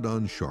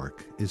Megalodon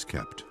shark is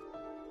kept.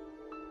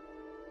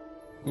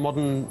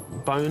 Modern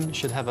bone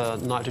should have a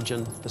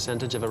nitrogen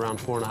percentage of around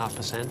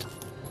 4.5%,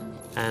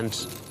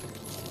 and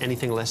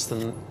anything less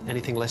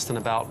than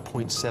about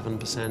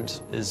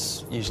 0.7%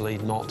 is usually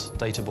not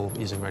datable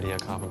using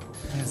radiocarbon.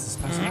 Here's the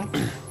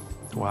specimen.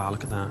 Wow,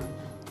 look at that.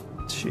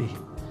 Gee.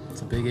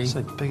 It's a biggie.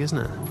 So big, isn't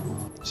it?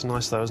 It's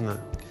nice though, isn't it?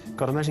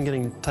 God, imagine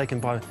getting taken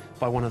by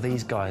one of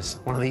these guys,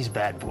 one of these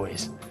bad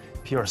boys.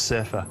 If you're a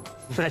surfer,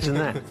 imagine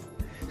that.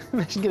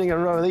 Imagine getting a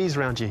row of these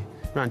around your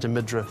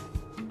midriff.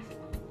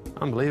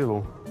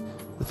 Unbelievable.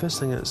 The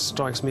first thing that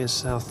strikes me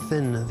is how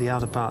thin the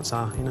outer parts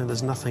are. You know,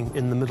 there's nothing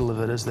in the middle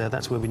of it, is there?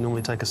 That's where we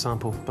normally take a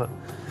sample. But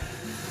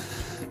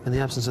in the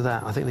absence of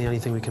that, I think the only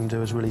thing we can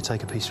do is really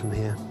take a piece from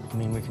here. I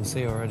mean, we can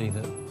see already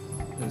that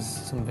there's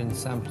some been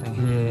sampling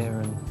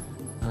here and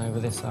over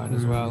this side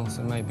as well,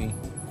 so maybe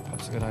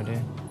perhaps a good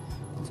idea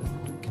to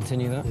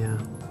continue that. Yeah.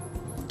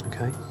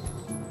 Okay.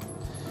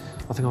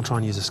 I think I'll try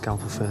and use a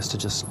scalpel first to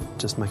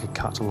just make a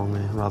cut along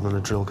there rather than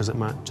a drill, because it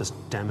might just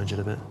damage it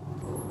a bit.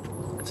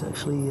 It's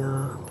actually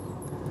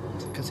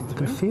cutting through. I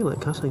can feel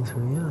it cutting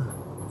through, yeah.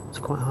 It's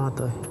quite hard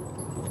though.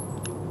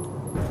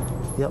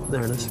 Yep,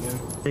 there it is.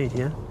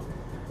 Yeah.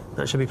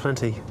 That should be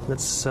plenty.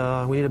 That's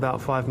we need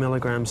about 5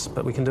 milligrams,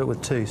 but we can do it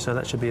with 2, so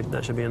that should be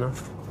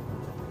enough.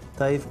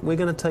 Dave, we're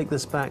going to take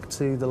this back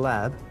to the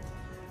lab,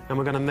 and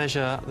we're going to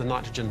measure the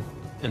nitrogen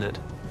in it.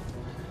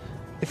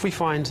 If we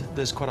find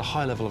there's quite a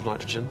high level of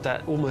nitrogen,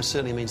 that almost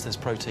certainly means there's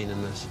protein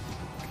in this.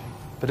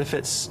 But if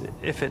it's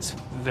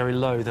very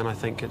low, then I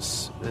think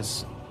it's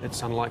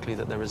unlikely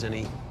that there is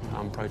any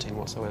protein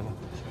whatsoever.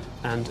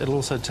 And it'll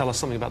also tell us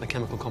something about the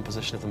chemical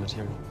composition of the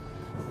material.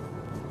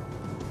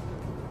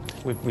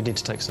 We need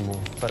to take some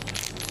more, but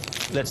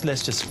let's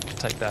just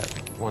take that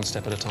one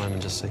step at a time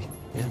and just see.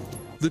 Yeah.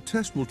 The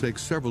test will take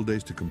several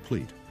days to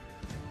complete,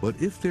 but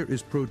if there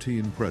is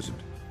protein present,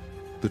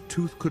 the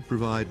tooth could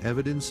provide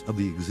evidence of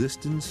the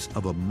existence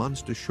of a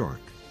monster shark,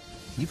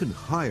 even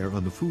higher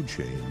on the food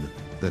chain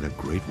than a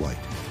great white.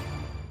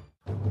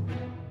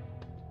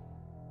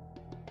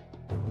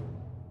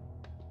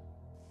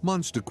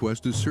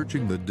 MonsterQuest is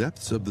searching the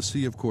depths of the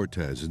Sea of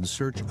Cortez in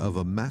search of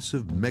a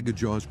massive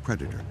megajaws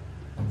predator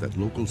that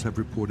locals have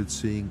reported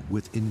seeing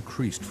with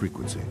increased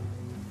frequency.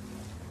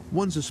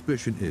 One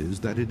suspicion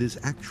is that it is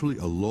actually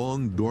a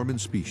long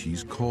dormant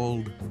species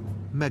called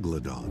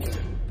Megalodon.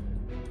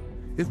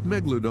 If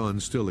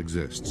Megalodon still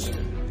exists,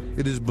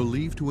 it is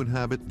believed to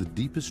inhabit the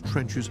deepest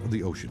trenches of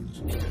the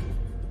oceans.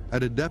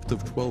 At a depth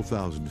of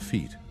 12,000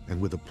 feet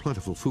and with a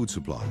plentiful food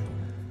supply,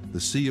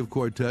 the Sea of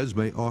Cortez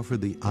may offer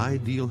the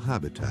ideal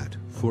habitat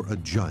for a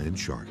giant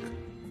shark.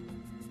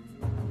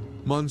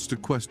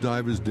 MonsterQuest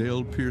divers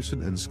Dale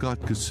Pearson and Scott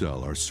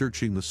Cassell are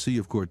searching the Sea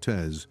of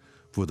Cortez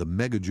for the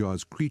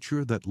megajaws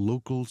creature that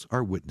locals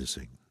are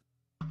witnessing.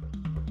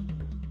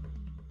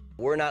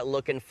 We're not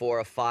looking for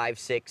a 5,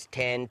 6,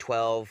 10,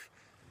 12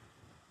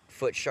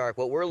 foot shark.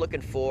 What we're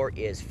looking for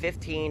is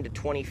 15 to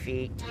 20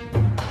 feet.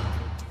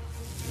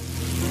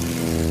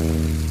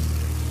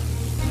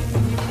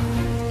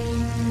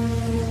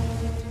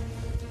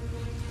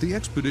 The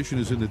expedition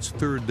is in its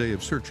third day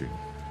of searching,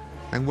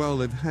 and while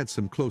they've had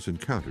some close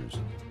encounters,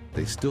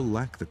 they still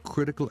lack the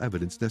critical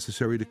evidence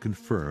necessary to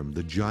confirm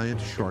the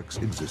giant shark's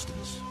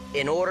existence.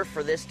 In order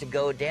for this to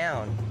go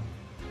down,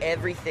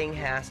 everything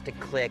has to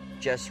click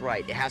just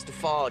right. It has to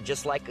fall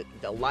just like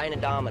a line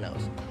of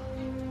dominoes.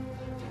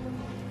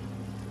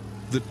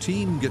 The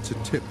team gets a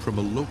tip from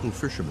a local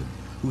fisherman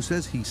who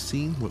says he's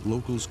seen what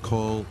locals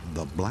call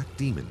the Black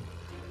Demon,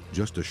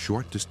 just a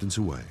short distance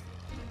away.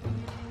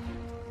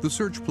 The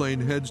search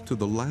plane heads to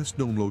the last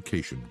known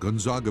location,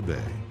 Gonzaga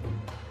Bay.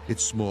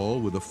 It's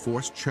small with a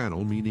forced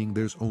channel, meaning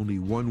there's only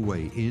one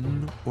way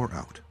in or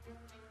out.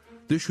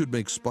 This should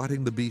make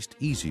spotting the beast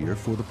easier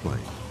for the plane.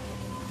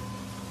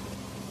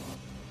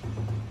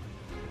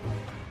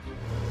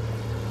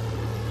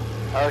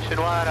 Ocean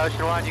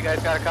One, you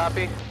guys got a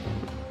copy?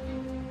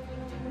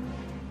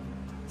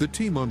 The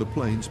team on the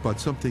plane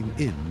spots something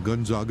in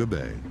Gonzaga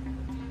Bay.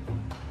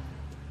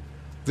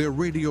 Their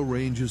radio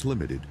range is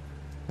limited,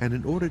 and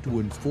in order to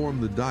inform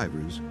the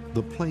divers,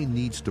 the plane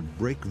needs to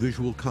break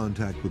visual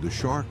contact with the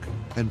shark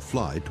and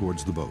fly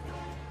towards the boat.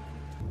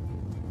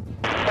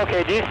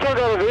 Okay, do you still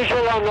got a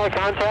visual on the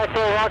contact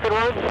there, Rocket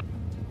One?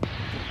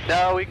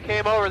 No, we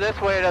came over this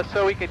way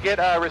so we could get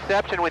a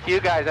reception with you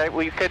guys.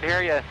 We couldn't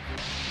hear you.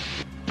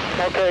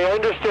 Okay,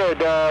 understood.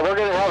 We're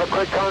going to have a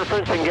quick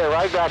conference and get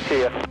right back to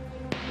you.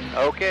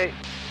 Okay.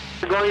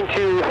 We're going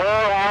to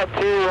haul out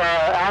to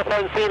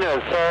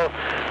Alfonsinas, so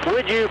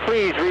would you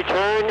please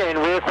return and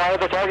reacquire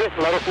the target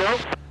and let us know?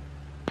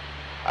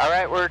 All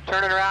right, we're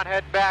turning around,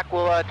 heading back.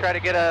 We'll try to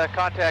get a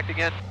contact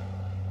again.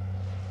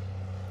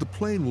 The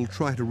plane will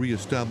try to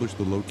re-establish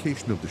the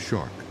location of the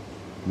shark,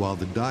 while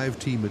the dive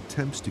team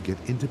attempts to get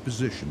into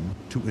position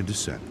to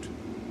intercept.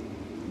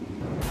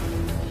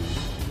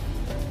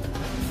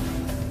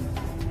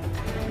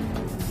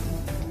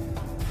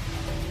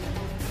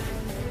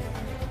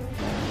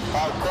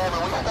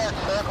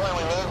 start circling,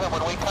 we lose them.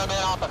 When we come in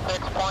off a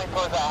fixed point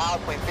towards the house,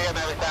 we see them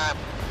every time.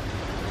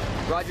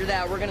 Roger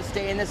that. We're going to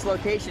stay in this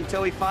location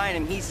until we find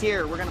him. He's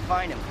here. We're going to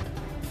find him.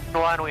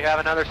 1, we have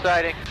another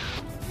sighting.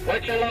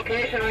 What's your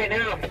location right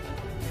now?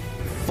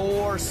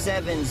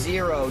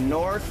 470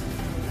 north,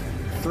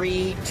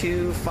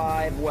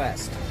 325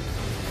 west.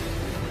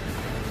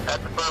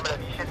 That's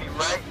affirmative. You should be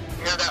right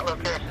near that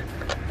location.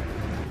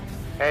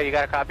 Hey, you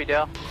got a copy,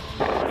 Dale?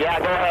 Yeah,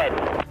 go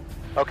ahead.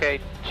 Okay,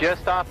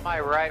 just off my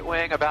right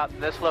wing, about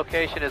this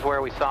location is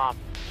where we saw him.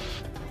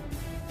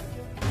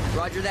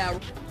 Roger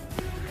that.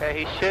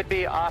 Okay, he should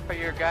be off of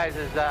your guys'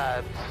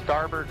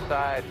 starboard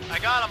side. I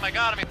got him.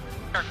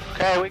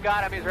 Okay, we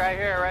got him. He's right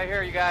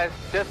here, you guys.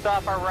 Just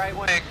off our right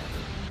wing.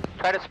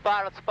 Try to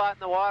spot in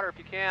the water if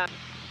you can.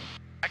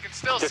 I can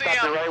still Just see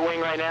off him. the right wing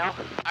right now?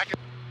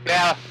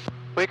 Yeah,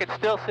 we can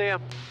still see him.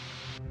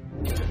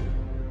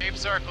 Keep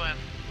circling.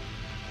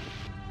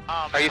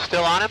 Are you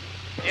still on him?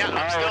 Yeah,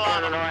 I'm still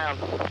on him.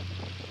 Around.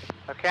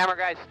 Our camera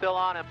guy's still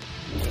on him.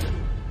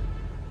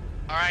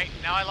 All right,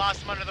 now I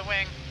lost him under the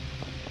wing.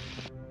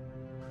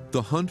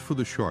 The hunt for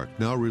the shark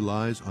now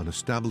relies on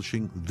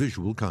establishing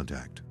visual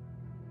contact.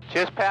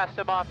 Just passed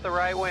him off the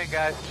right wing,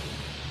 guys.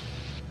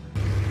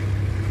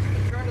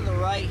 Turn to the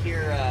right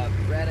here,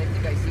 Brad. I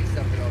think I see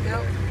something over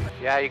there.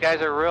 Yeah, you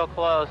guys are real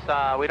close.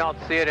 We don't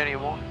see it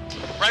anymore.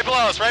 Right below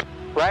us,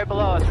 right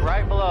below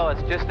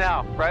us, just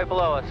now, right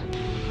below us.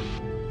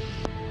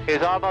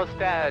 He's almost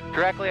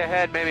directly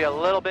ahead, maybe a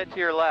little bit to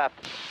your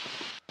left.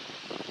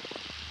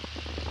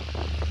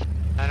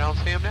 I don't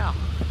see him now.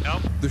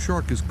 Nope. The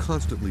shark is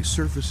constantly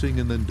surfacing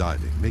and then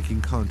diving,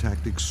 making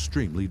contact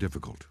extremely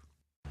difficult.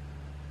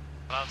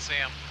 I don't see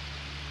him.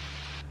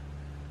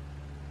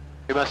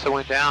 He must have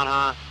went down,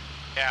 huh?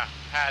 Yeah,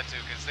 had to,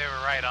 because they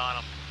were right on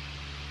him.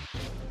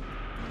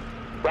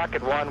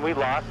 Rocket 1, we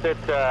lost it.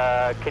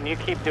 Can you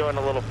keep doing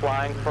a little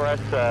flying for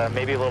us,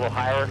 maybe a little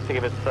higher to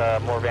give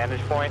us more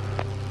vantage point?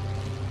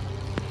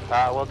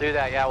 We'll do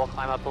that, yeah, we'll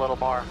climb up a little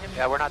more.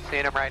 Yeah, we're not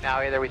seeing him right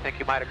now either. We think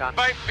he might have gone.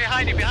 Right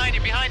behind you.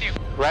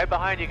 Right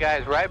behind you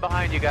guys,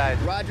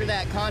 Roger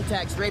that.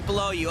 Contact straight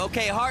below you.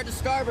 Okay, hard to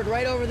starboard,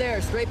 right over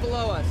there, straight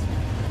below us.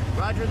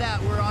 Roger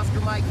that. We're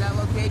Oscar Mike, that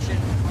location.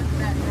 Roger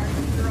that. Try to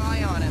keep your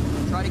eye on him.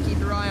 Try to keep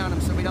your eye on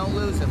him so we don't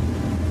lose him.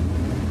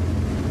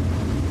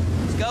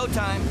 It's go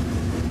time.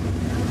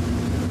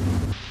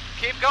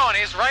 Keep going.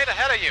 He's right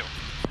ahead of you.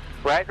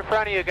 Right in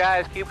front of you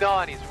guys. Keep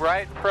going. He's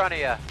right in front of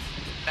you.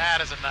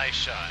 That is a nice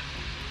shot.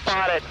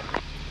 Got it.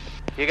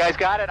 You guys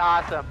got it?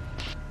 Awesome.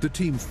 The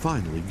team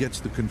finally gets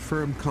the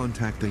confirmed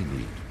contact they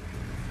need.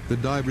 The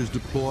divers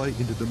deploy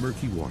into the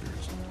murky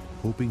waters,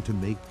 hoping to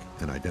make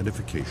an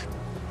identification.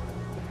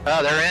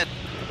 Oh, they're in.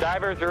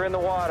 Divers are in the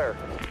water.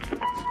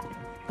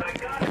 I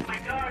got him.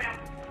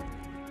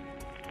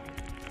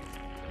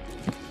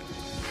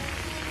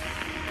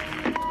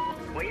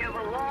 We have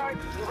a large,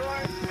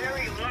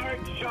 very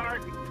large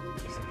shark.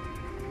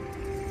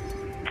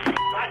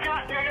 Watch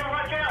out, Digger,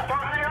 watch out.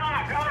 Fire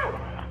off, go!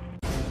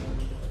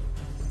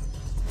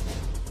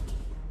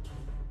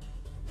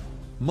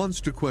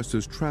 Monster Quest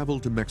has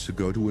traveled to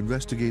Mexico to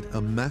investigate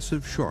a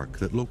massive shark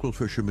that local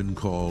fishermen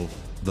call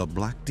the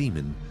Black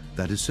Demon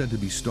that is said to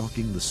be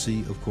stalking the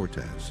Sea of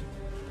Cortez.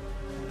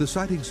 The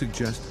sightings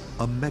suggest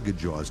a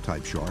megajaws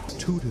type shark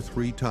 2 to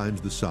 3 times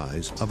the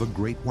size of a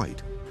great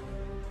white.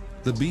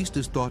 The beast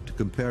is thought to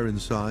compare in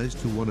size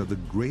to one of the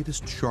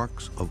greatest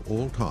sharks of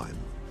all time,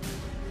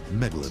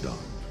 Megalodon.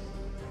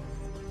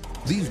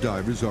 These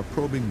divers are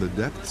probing the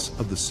depths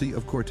of the Sea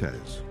of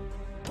Cortez.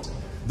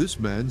 This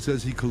man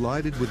says he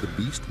collided with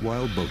the beast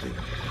while boating.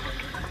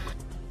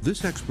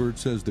 This expert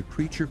says the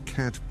creature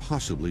can't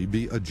possibly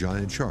be a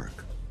giant shark.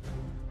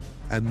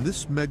 And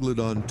this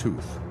Megalodon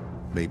tooth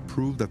may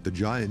prove that the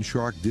giant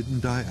shark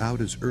didn't die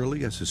out as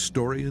early as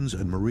historians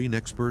and marine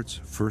experts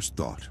first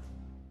thought.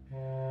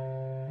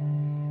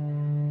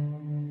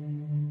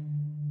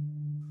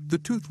 The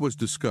tooth was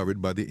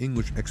discovered by the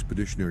English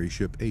expeditionary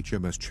ship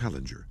HMS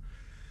Challenger.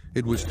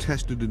 It was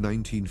tested in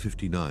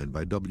 1959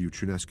 by W.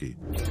 Chernesky,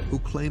 who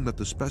claimed that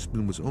the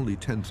specimen was only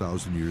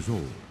 10,000 years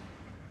old.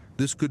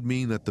 This could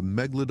mean that the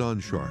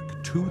Megalodon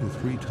shark, 2 to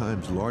 3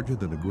 times larger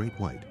than a great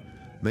white,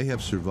 may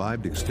have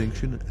survived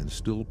extinction and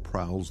still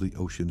prowls the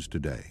oceans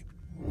today.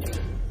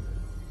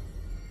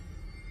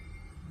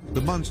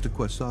 The Monster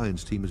Quest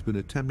science team has been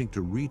attempting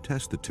to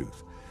retest the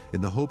tooth in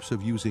the hopes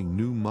of using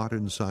new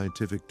modern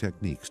scientific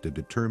techniques to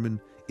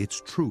determine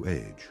its true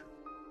age.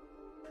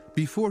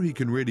 Before he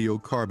can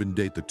radiocarbon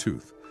date the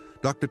tooth,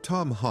 Dr.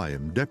 Tom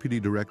Hyam, Deputy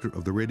Director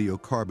of the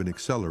Radiocarbon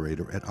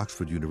Accelerator at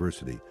Oxford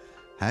University,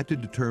 had to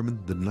determine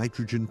the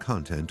nitrogen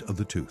content of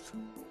the tooth.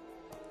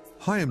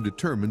 Hyam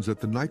determines that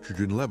the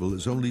nitrogen level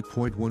is only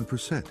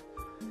 0.1%,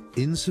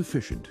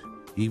 insufficient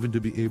even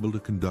to be able to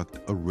conduct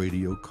a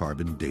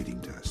radiocarbon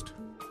dating test.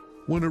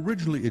 When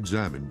originally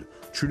examined,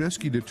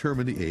 Chernesky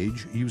determined the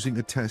age using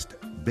a test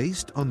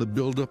based on the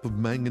buildup of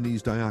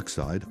manganese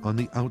dioxide on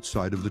the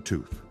outside of the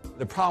tooth.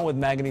 The problem with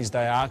manganese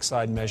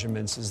dioxide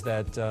measurements is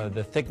that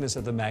the thickness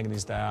of the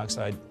manganese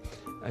dioxide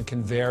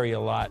can vary a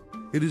lot.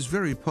 It is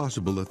very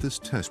possible that this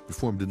test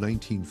performed in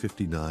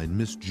 1959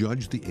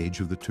 misjudged the age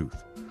of the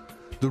tooth.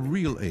 The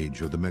real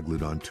age of the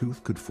Megalodon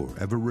tooth could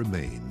forever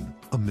remain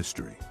a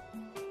mystery.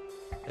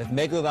 If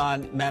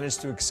Megalodon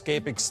managed to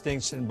escape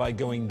extinction by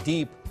going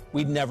deep,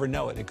 we'd never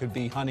know it. It could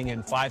be hunting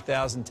in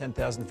 5,000,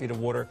 10,000 feet of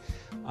water.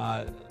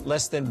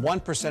 Less than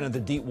 1% of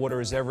the deep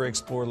water is ever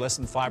explored, less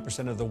than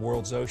 5% of the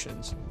world's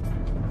oceans.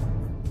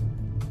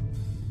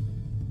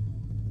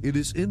 It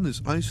is in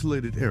this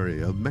isolated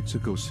area of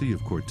Mexico Sea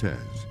of Cortez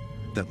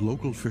that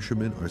local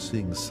fishermen are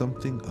seeing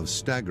something of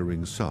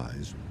staggering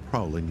size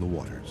prowling the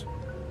waters.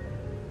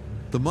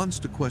 The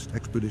Monster Quest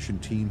expedition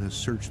team has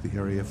searched the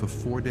area for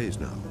 4 days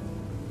now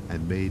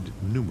and made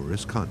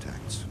numerous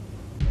contacts.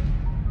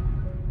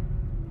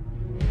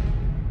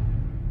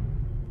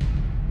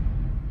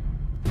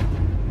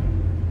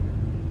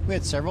 We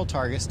had several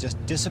targets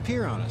just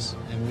disappear on us,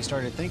 and we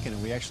started thinking, are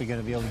we actually going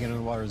to be able to get in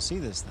the water and see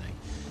this thing?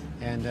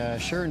 And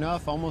sure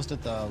enough, almost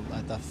at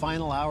the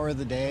final hour of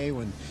the day,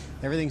 when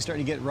everything's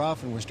starting to get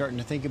rough and we're starting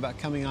to think about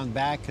coming on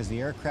back because the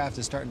aircraft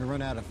is starting to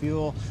run out of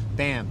fuel,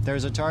 bam,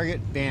 there's a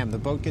target, bam, the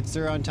boat gets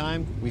there on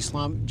time, we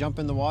jump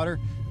in the water,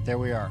 there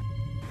we are.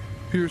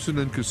 Pearson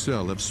and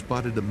Cassell have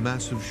spotted a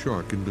massive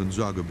shark in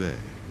Gonzaga Bay.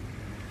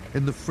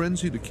 In the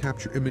frenzy to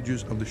capture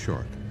images of the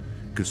shark,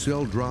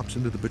 Cassell drops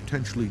into the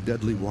potentially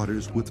deadly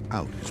waters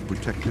without his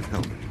protective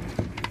helmet.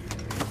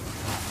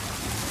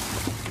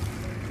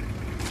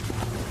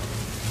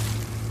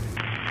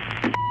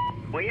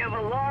 We have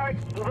a large,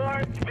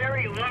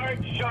 very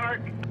large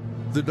shark.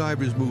 The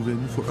divers move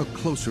in for a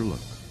closer look.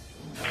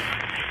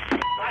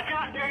 Watch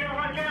out, dude,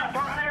 watch out,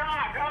 don't hang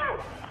on,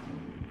 go!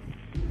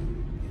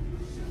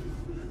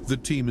 The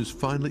team is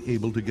finally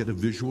able to get a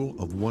visual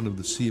of one of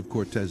the Sea of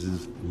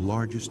Cortez's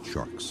largest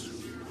sharks.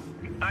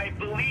 I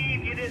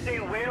believe it is a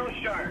whale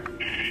shark.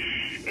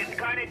 It's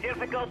kind of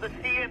difficult to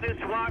see in this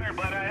water,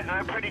 but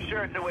I'm pretty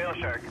sure it's a whale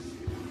shark.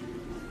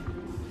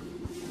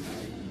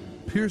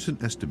 Pearson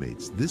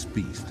estimates this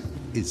beast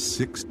is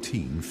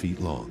 16 feet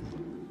long.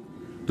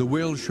 The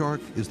whale shark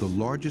is the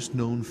largest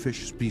known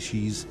fish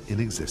species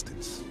in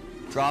existence.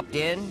 Dropped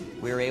in,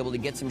 we were able to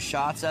get some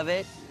shots of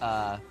it.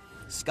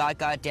 Scott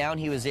got down,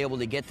 he was able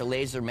to get the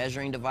laser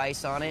measuring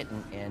device on it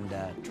and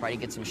try to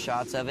get some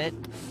shots of it.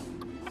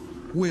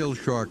 Whale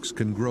sharks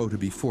can grow to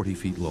be 40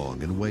 feet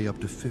long and weigh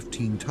up to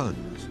 15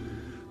 tons,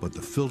 but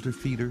the filter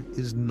feeder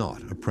is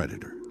not a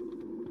predator.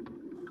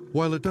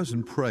 While it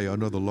doesn't prey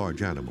on other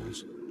large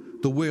animals,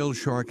 the whale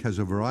shark has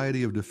a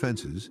variety of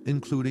defenses,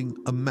 including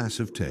a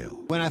massive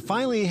tail. When I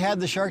finally had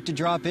the shark to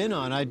drop in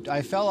on,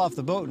 I fell off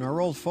the boat and I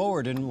rolled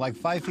forward, and like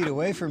 5 feet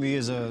away from me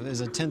is a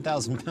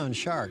 10,000-pound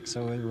shark.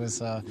 So it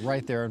was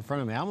right there in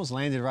front of me. I almost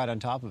landed right on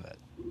top of it.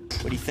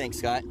 What do you think,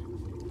 Scott?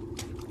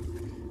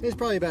 It's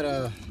probably about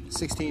a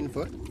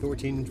 16-foot,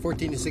 14 to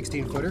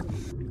 16-footer.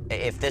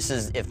 If this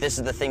is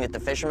the thing that the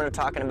fishermen are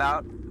talking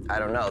about, I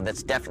don't know.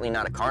 That's definitely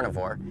not a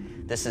carnivore.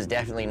 This is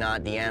definitely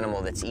not the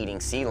animal that's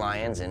eating sea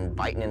lions and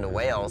biting into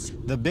whales.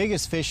 The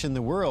biggest fish in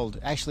the world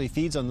actually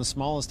feeds on the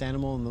smallest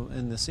animal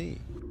in the sea.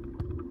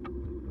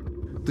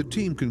 The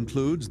team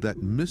concludes that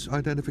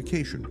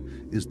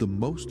misidentification is the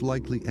most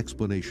likely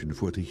explanation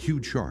for the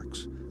huge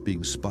sharks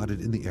being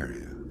spotted in the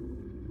area.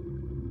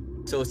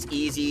 So it's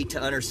easy to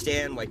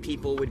understand why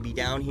people would be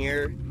down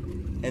here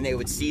and they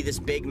would see this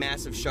big,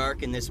 massive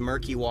shark in this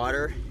murky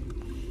water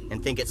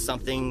and think it's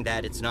something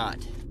that it's not.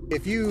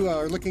 If you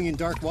are looking in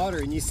dark water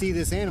and you see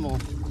this animal,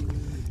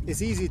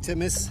 it's easy to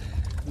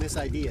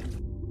mis-ID it.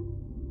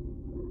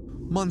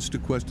 Monster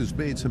Quest has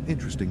made some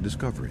interesting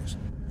discoveries.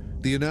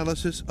 The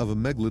analysis of a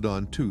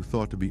Megalodon tooth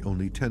thought to be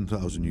only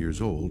 10,000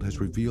 years old has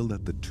revealed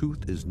that the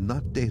tooth is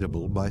not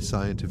datable by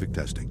scientific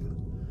testing.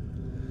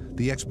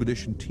 The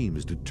expedition team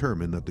has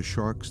determined that the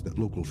sharks that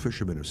local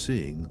fishermen are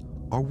seeing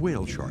are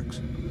whale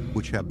sharks,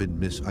 which have been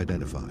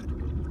misidentified.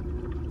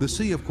 The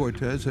Sea of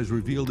Cortez has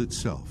revealed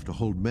itself to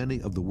hold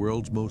many of the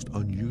world's most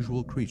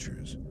unusual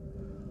creatures,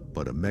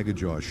 but a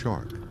megajaw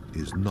shark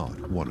is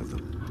not one of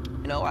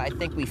them. You know, I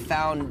think we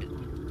found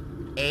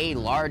a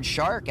large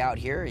shark out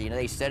here. You know,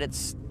 they said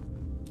it's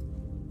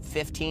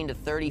 15 to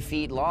 30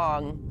 feet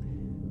long,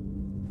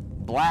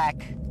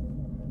 black.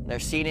 They're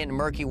seeing it in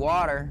murky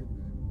water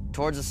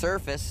towards the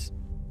surface.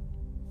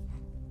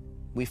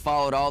 We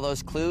followed all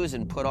those clues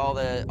and put all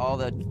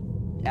the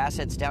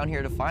assets down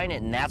here to find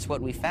it, and that's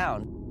what we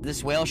found.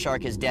 This whale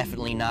shark is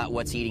definitely not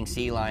what's eating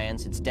sea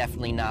lions. It's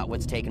definitely not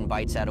what's taking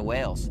bites out of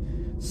whales.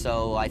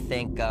 So I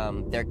think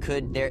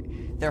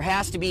there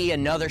has to be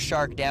another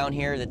shark down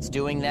here that's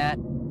doing that.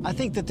 I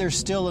think that there's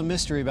still a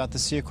mystery about the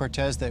Sea of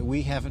Cortez that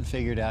we haven't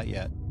figured out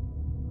yet.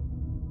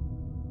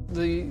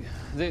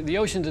 The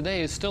ocean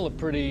today is still a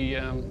pretty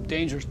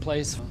dangerous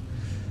place.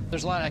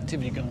 There's a lot of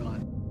activity going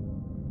on.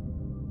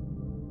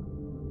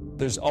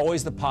 There's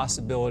always the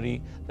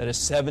possibility that a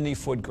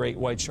 70-foot great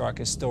white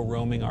shark is still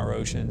roaming our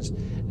oceans,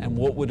 and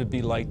what would it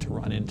be like to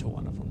run into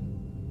one of them?